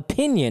public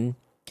opinion,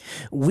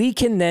 we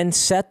can then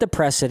set the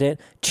precedent,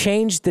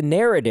 change the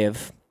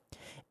narrative,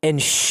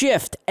 and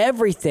shift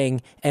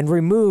everything and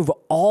remove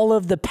all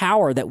of the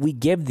power that we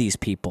give these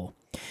people.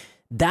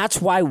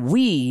 That's why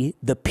we,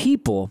 the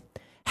people,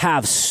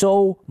 have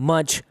so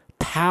much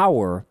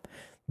power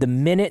the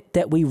minute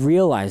that we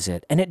realize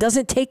it. And it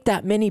doesn't take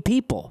that many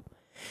people.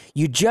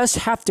 You just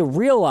have to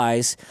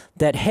realize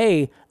that,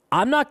 hey,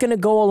 I'm not going to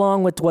go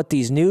along with what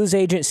these news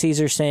agencies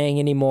are saying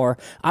anymore.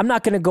 I'm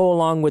not going to go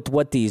along with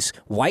what these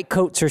white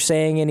coats are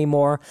saying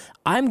anymore.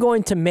 I'm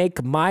going to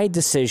make my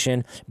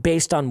decision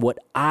based on what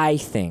I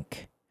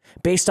think,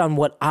 based on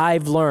what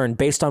I've learned,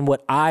 based on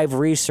what I've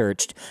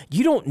researched.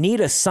 You don't need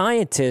a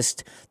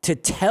scientist to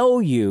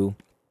tell you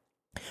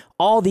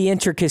all the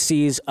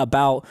intricacies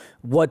about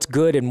what's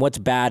good and what's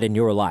bad in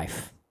your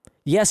life.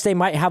 Yes, they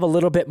might have a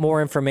little bit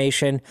more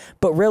information,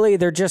 but really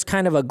they're just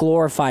kind of a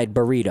glorified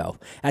burrito.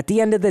 At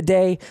the end of the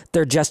day,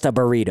 they're just a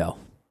burrito,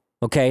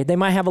 okay? They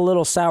might have a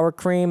little sour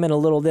cream and a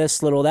little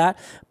this, little that,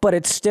 but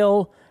it's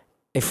still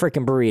a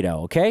freaking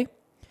burrito, okay?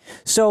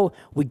 So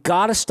we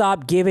got to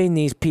stop giving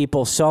these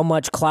people so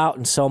much clout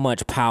and so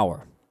much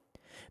power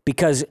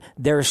because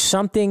there's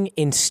something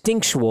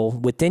instinctual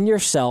within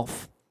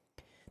yourself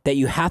that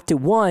you have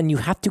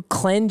to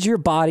cleanse your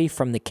body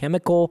from the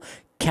chemical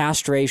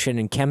castration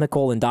and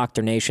chemical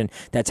indoctrination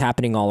that's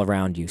happening all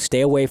around you.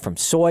 Stay away from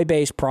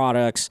soy-based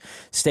products,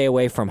 stay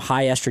away from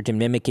high estrogen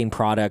mimicking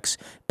products,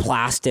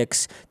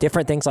 plastics,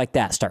 different things like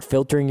that. Start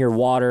filtering your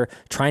water,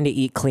 trying to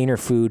eat cleaner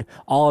food,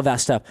 all of that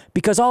stuff.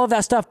 Because all of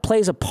that stuff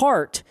plays a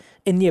part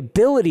in the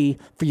ability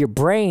for your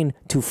brain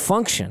to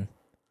function,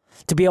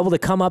 to be able to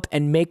come up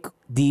and make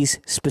these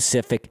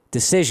specific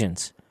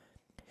decisions.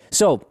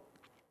 So,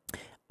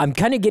 I'm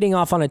kind of getting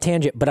off on a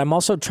tangent, but I'm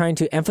also trying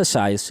to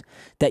emphasize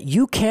that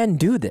you can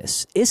do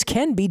this. This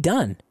can be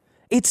done.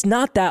 It's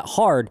not that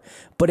hard,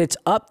 but it's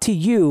up to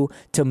you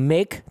to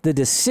make the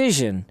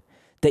decision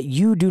that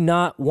you do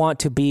not want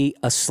to be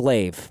a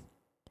slave.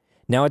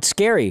 Now, it's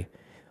scary.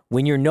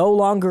 When you're no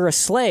longer a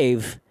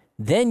slave,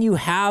 then you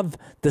have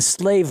the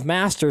slave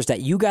masters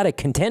that you got to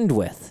contend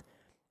with.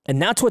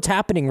 And that's what's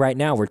happening right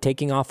now. We're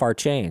taking off our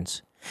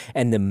chains.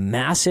 And the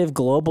massive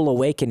global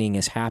awakening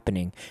is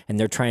happening. And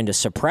they're trying to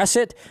suppress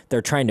it.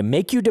 They're trying to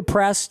make you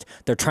depressed.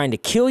 They're trying to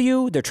kill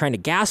you. They're trying to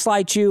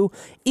gaslight you.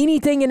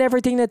 Anything and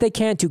everything that they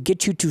can to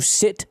get you to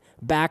sit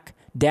back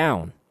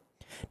down.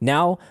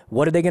 Now,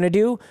 what are they going to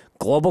do?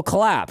 Global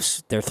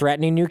collapse. They're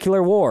threatening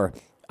nuclear war.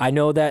 I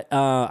know that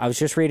I was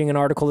just reading an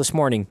article this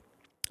morning.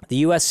 The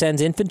U.S. sends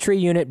infantry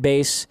unit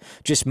base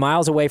just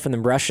miles away from the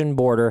Russian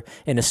border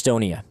in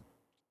Estonia,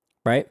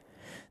 right?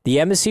 The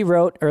embassy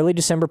wrote early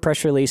December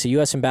press release, a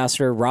U.S.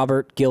 Ambassador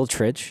Robert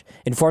Giltridge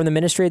informed the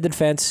Ministry of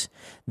Defense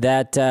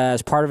that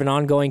as part of an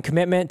ongoing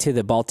commitment to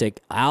the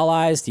Baltic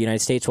allies, the United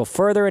States will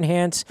further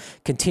enhance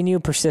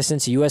continued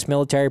persistence of U.S.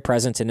 military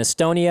presence in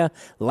Estonia,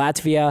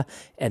 Latvia,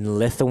 and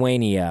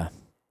Lithuania.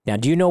 Now,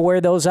 do you know where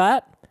those are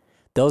at?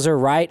 Those are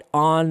right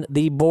on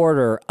the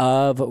border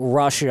of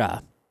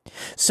Russia.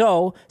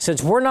 So,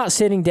 since we're not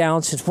sitting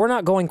down, since we're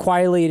not going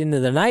quietly into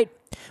the night,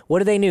 what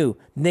do they need?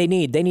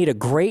 They need a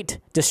great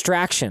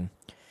distraction.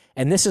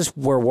 And this is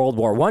where World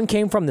War I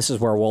came from. This is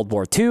where World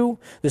War II,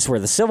 this is where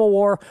the Civil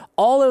War,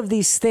 all of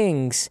these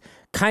things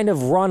kind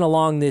of run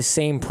along this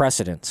same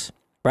precedence,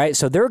 right?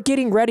 So they're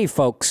getting ready,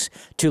 folks,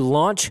 to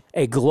launch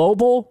a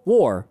global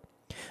war,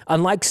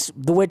 unlike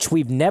the which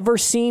we've never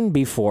seen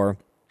before.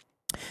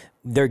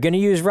 They're going to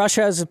use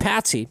Russia as a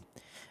patsy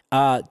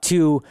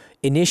to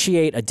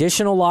initiate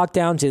additional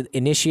lockdowns, to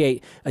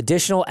initiate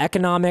additional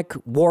economic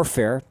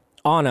warfare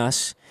on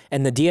us,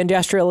 And the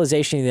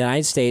deindustrialization of the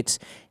United States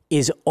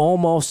is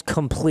almost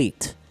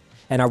complete.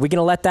 And are we going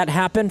to let that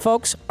happen,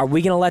 folks? Are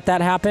we going to let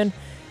that happen?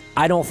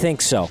 I don't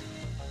think so.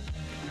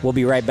 We'll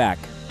be right back.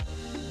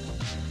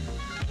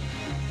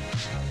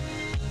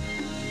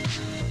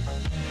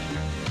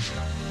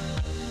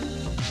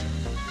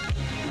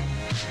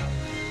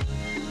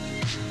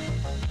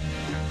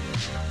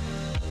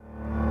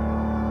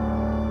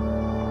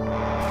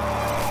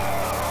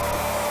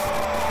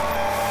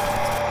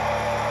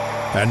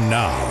 And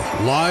now,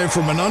 live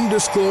from an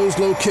undisclosed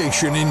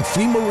location in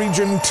FEMA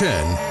Region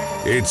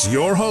 10, it's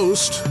your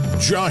host,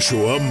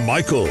 Joshua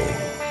Michael.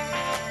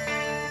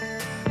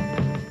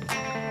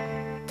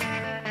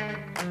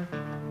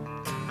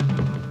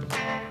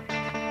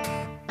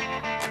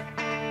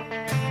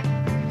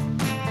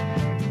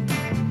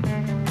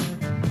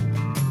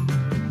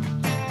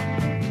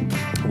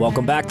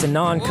 Welcome back to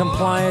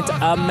Non-Compliant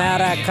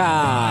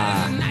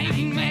America.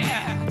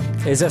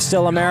 Is it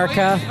still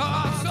America?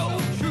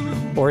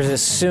 Or is it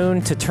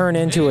soon to turn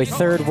into a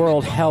third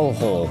world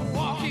hellhole?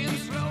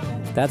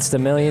 That's the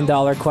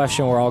million-dollar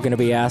question we're all going to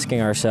be asking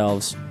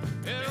ourselves,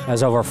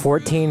 as over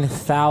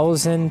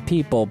 14,000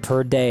 people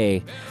per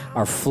day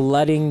are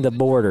flooding the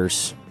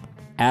borders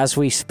as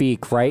we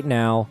speak right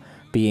now,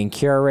 being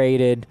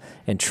curated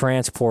and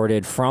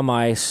transported from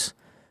ICE,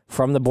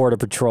 from the Border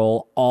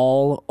Patrol,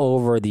 all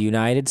over the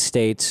United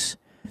States,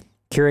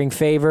 curing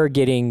favor,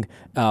 getting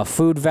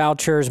food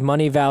vouchers,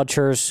 money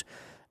vouchers,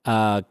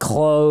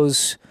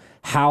 clothes,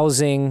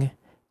 housing,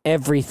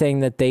 everything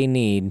that they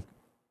need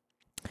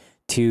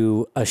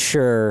to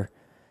assure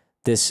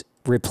this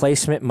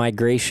replacement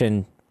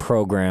migration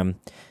program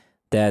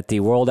that the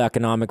World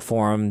Economic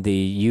Forum, the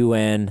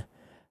UN,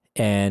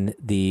 and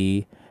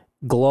the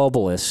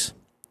globalists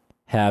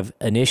have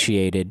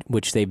initiated,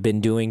 which they've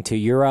been doing to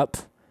Europe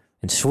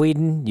and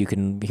Sweden. You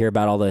can hear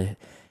about all the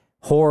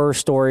horror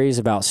stories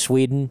about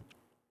Sweden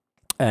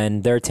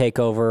and their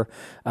takeover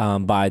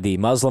by the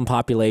Muslim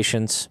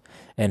populations,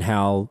 and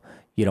how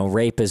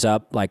rape is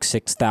up like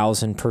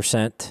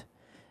 6,000%,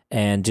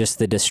 and just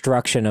the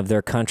destruction of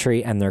their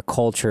country and their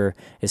culture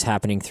is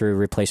happening through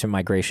replacement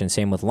migration.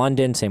 Same with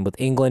London, same with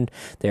England.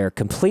 They're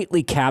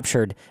completely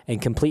captured and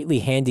completely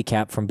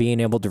handicapped from being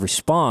able to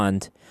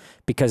respond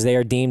because they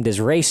are deemed as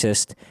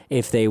racist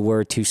if they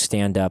were to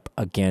stand up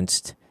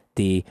against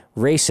the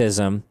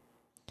racism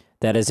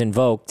that is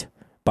invoked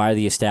by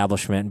the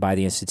establishment and by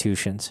the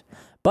institutions.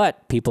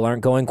 But people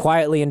aren't going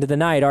quietly into the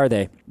night, are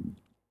they?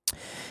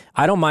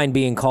 I don't mind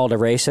being called a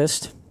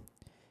racist.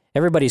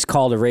 Everybody's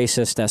called a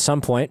racist at some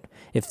point.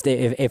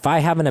 If I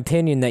have an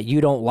opinion that you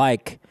don't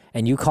like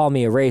and you call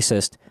me a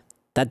racist,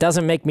 that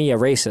doesn't make me a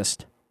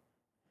racist.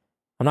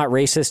 I'm not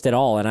racist at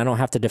all, and I don't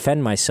have to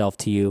defend myself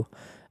to you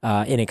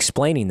in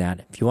explaining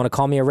that. If you want to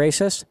call me a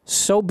racist,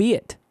 so be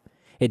it.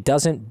 It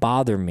doesn't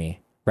bother me,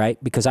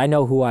 right? Because I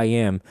know who I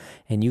am,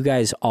 and you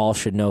guys all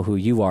should know who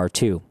you are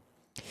too.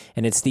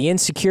 And it's the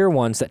insecure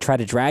ones that try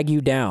to drag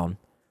you down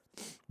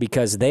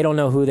because they don't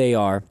know who they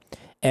are,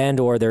 and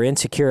or they're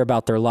insecure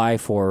about their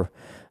life, or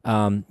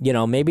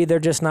maybe they're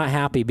just not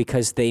happy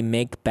because they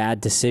make bad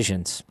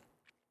decisions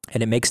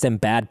and it makes them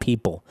bad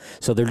people.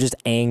 So they're just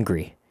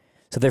angry.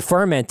 So they're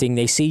fermenting.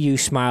 They see you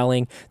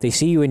smiling. They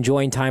see you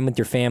enjoying time with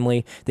your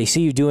family. They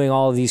see you doing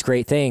all of these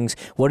great things.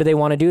 What do they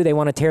want to do? They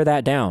want to tear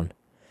that down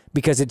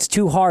because it's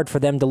too hard for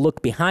them to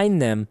look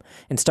behind them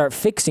and start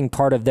fixing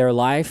part of their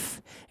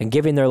life and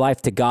giving their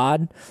life to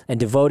God and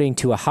devoting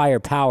to a higher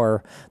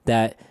power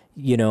that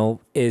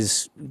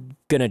is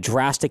going to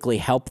drastically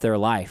help their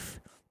life.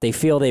 They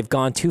feel they've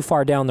gone too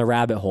far down the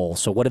rabbit hole.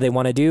 So what do they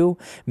want to do?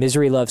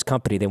 Misery loves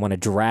company. They want to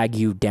drag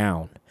you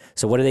down.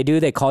 So what do?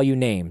 They call you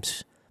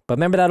names. But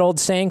remember that old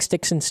saying,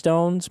 sticks and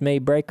stones may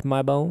break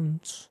my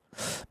bones,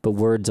 but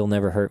words will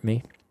never hurt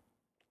me.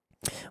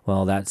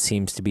 Well, that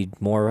seems to be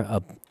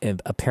more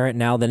apparent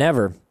now than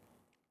ever.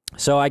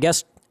 So I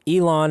guess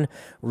Elon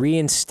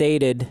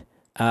reinstated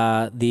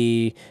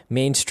the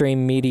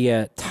mainstream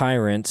media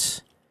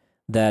tyrants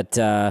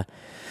that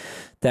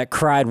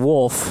cried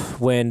wolf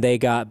when they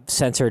got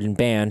censored and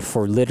banned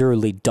for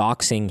literally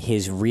doxing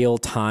his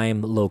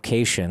real-time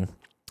location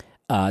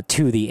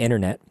to the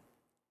internet.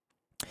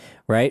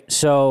 Right?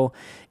 So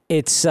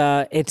it's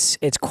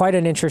quite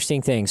an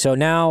interesting thing. So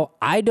now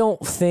I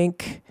don't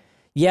think,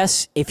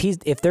 yes,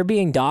 if they're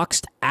being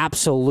doxed,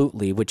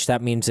 absolutely, which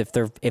that means if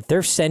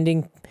they're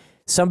sending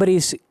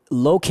somebody's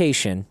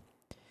location,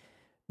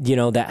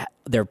 that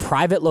their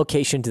private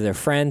location to their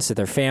friends, to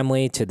their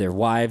family, to their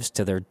wives,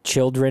 to their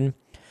children,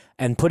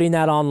 and putting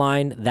that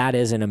online, that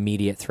is an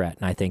immediate threat.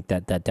 And I think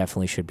that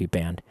definitely should be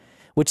banned,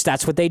 which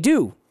that's what they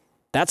do.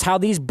 That's how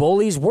these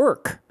bullies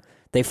work.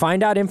 They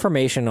find out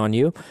information on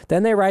you,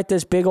 then they write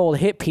this big old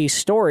hit piece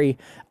story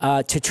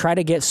to try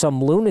to get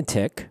some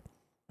lunatic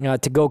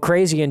to go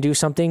crazy and do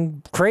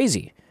something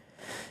crazy,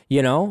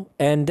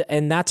 and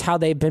that's how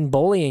they've been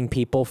bullying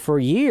people for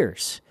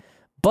years.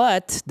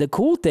 But the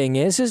cool thing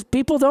is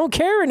people don't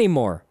care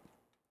anymore,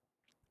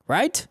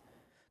 right?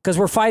 Because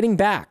we're fighting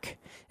back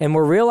and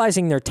we're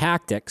realizing their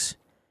tactics,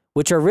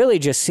 which are really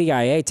just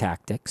CIA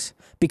tactics,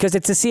 because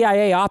it's the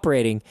CIA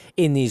operating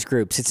in these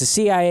groups. It's the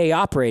CIA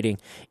operating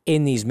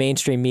in these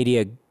mainstream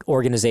media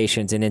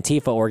organizations and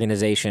Antifa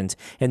organizations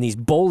and these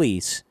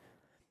bullies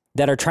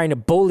that are trying to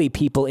bully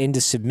people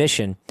into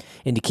submission,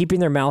 into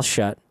keeping their mouths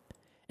shut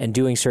and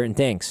doing certain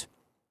things.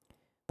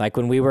 Like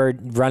when we were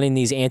running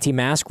these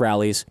anti-mask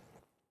rallies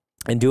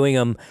and doing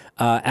them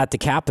at the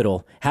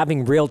Capitol,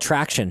 having real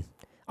traction.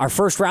 Our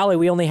first rally,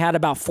 we only had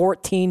about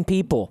 14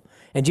 people.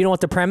 And do you know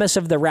what the premise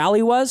of the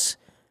rally was?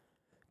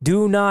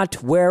 Do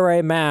not wear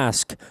a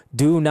mask.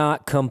 Do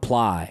not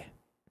comply.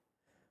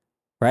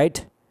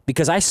 Right?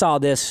 Because I saw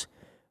this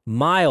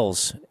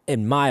miles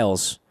and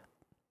miles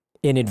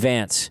in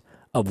advance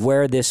of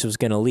where this was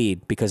going to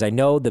lead. Because I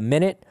know the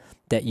minute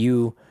that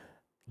you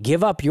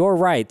give up your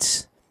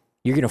rights,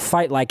 you're going to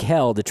fight like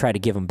hell to try to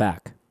give them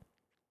back.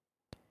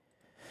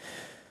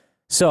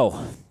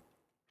 So,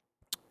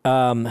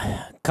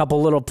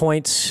 couple little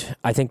points.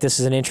 I think this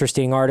is an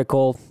interesting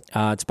article.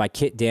 It's by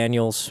Kit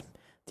Daniels.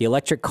 The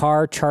electric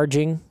car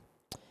charging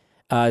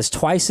is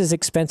twice as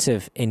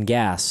expensive in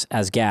gas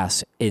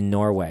in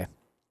Norway.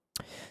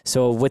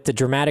 So with the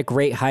dramatic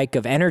rate hike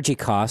of energy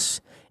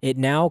costs, it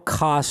now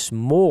costs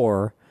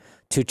more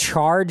to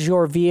charge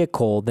your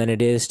vehicle than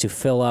it is to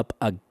fill up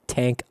a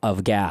tank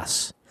of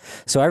gas.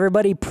 So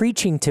everybody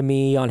preaching to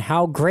me on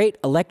how great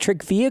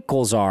electric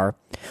vehicles are,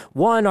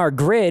 one, our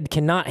grid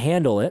cannot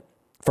handle it.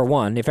 For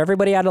one, if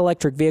everybody had an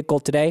electric vehicle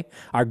today,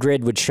 our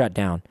grid would shut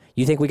down.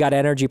 You think we got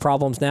energy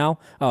problems now?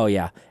 Oh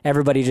yeah,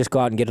 everybody just go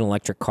out and get an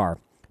electric car.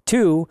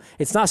 Two,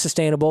 it's not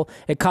sustainable.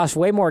 It costs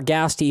way more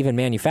gas to even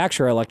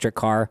manufacture an electric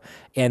car,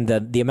 and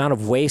the amount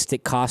of waste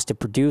it costs to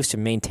produce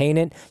and maintain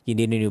it. You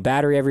need a new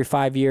battery every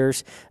 5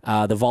 years.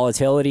 The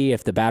volatility,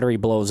 if the battery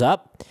blows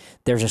up,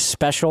 there's a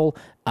special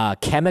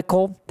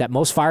chemical that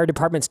most fire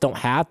departments don't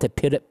have to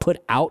put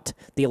out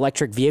the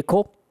electric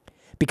vehicle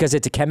because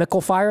it's a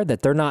chemical fire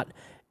that they're not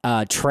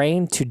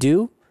trained to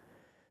do.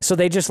 So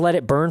they just let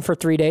it burn for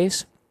 3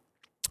 days.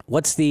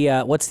 What's the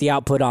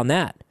output on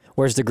that?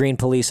 Where's the green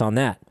police on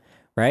that?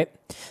 Right?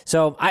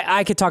 So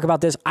I could talk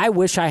about this. I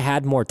wish I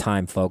had more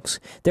time, folks.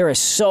 There is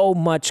so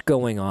much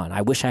going on.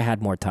 I wish I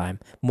had more time,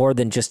 more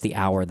than just the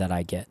hour that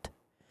I get.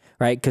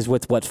 Right? Because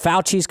with what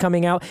Fauci's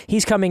coming out,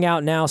 he's coming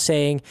out now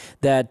saying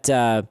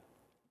that,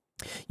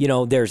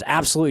 there's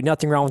absolutely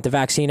nothing wrong with the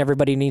vaccine.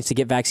 Everybody needs to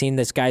get vaccine.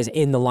 This guy's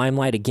in the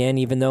limelight again,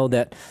 even though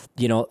that,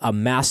 a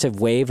massive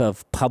wave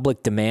of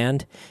public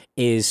demand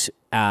is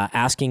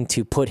asking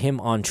to put him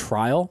on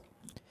trial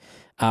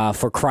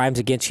for crimes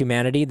against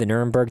humanity, the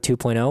Nuremberg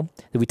 2.0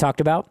 that we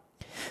talked about.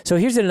 So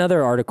here's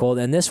another article,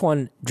 and this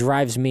one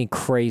drives me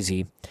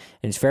crazy,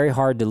 and it's very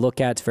hard to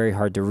look at. It's very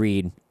hard to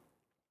read.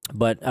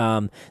 But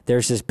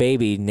there's this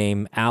baby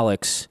named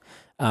Alex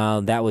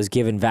that was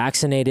given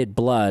vaccinated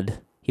blood.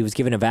 He was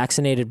given a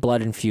vaccinated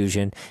blood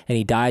infusion, and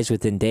he dies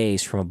within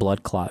days from a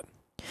blood clot.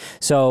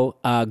 So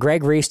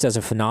Greg Reese does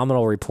a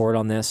phenomenal report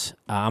on this.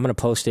 I'm going to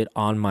post it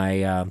on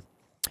my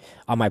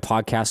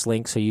podcast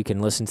link so you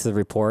can listen to the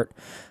report.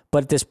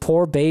 But this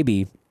poor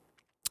baby,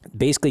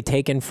 basically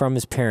taken from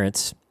his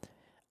parents,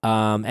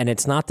 and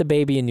it's not the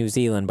baby in New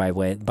Zealand,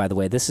 by the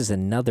way. This is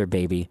another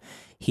baby.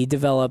 He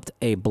developed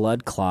a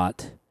blood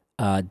clot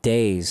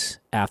days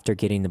after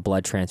getting the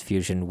blood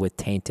transfusion with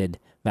tainted,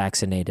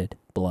 vaccinated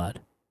blood.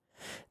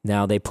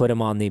 Now, they put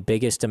him on the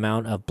biggest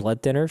amount of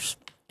blood thinners,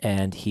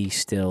 and he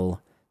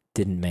still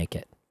didn't make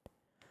it.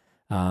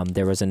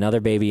 There was another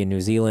baby in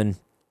New Zealand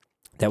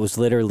that was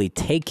literally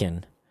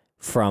taken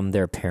from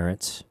their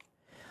parents.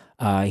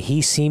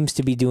 He seems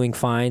to be doing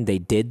fine. They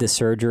did the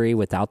surgery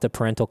without the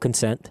parental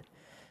consent,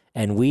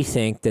 and we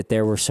think that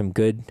there were some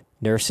good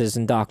nurses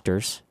and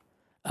doctors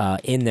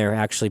in there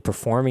actually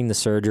performing the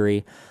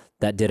surgery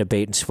that did a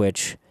bait and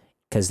switch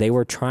because they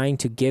were trying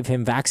to give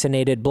him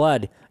vaccinated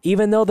blood,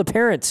 even though the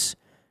parents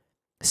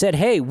said,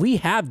 hey, we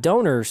have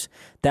donors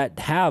that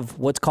have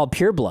what's called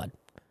pure blood,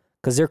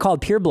 because they're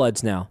called pure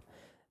bloods now,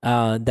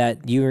 that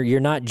you're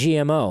not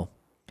GMO.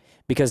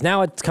 Because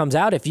now it comes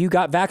out, if you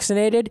got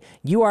vaccinated,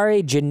 you are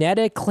a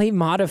genetically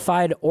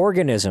modified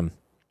organism.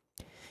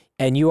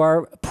 And you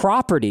are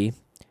property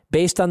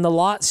based on the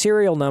lot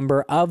serial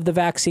number of the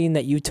vaccine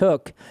that you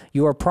took.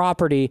 You are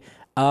property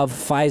of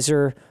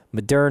Pfizer,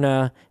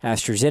 Moderna,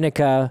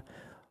 AstraZeneca,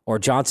 or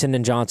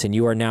Johnson & Johnson.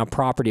 You are now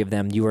property of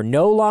them. You are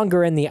no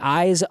longer, in the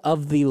eyes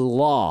of the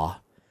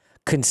law,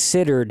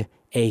 considered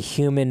a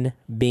human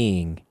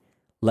being.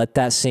 Let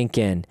that sink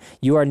in.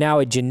 You are now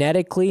a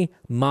genetically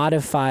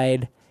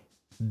modified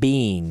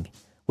being,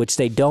 which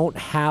they don't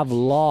have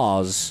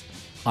laws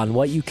on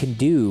what you can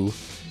do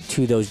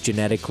to those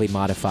genetically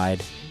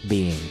modified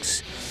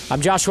beings.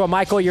 I'm Joshua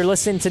Michael. You're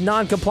listening to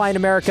Non-Compliant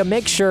America.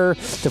 Make sure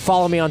to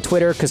follow me on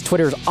Twitter because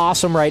Twitter is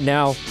awesome right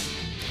now.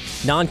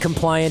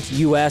 Non-Compliant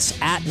US,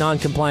 at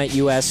Non-Compliant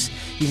US.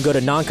 You can go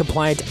to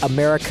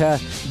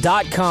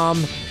noncompliantamerica.com.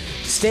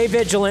 Stay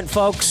vigilant,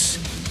 folks.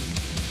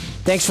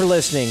 Thanks for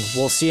listening.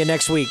 We'll see you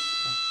next week.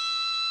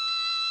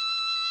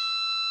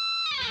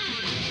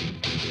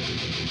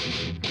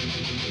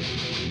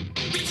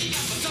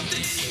 Something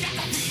you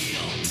gotta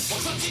feel,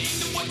 or something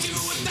to what you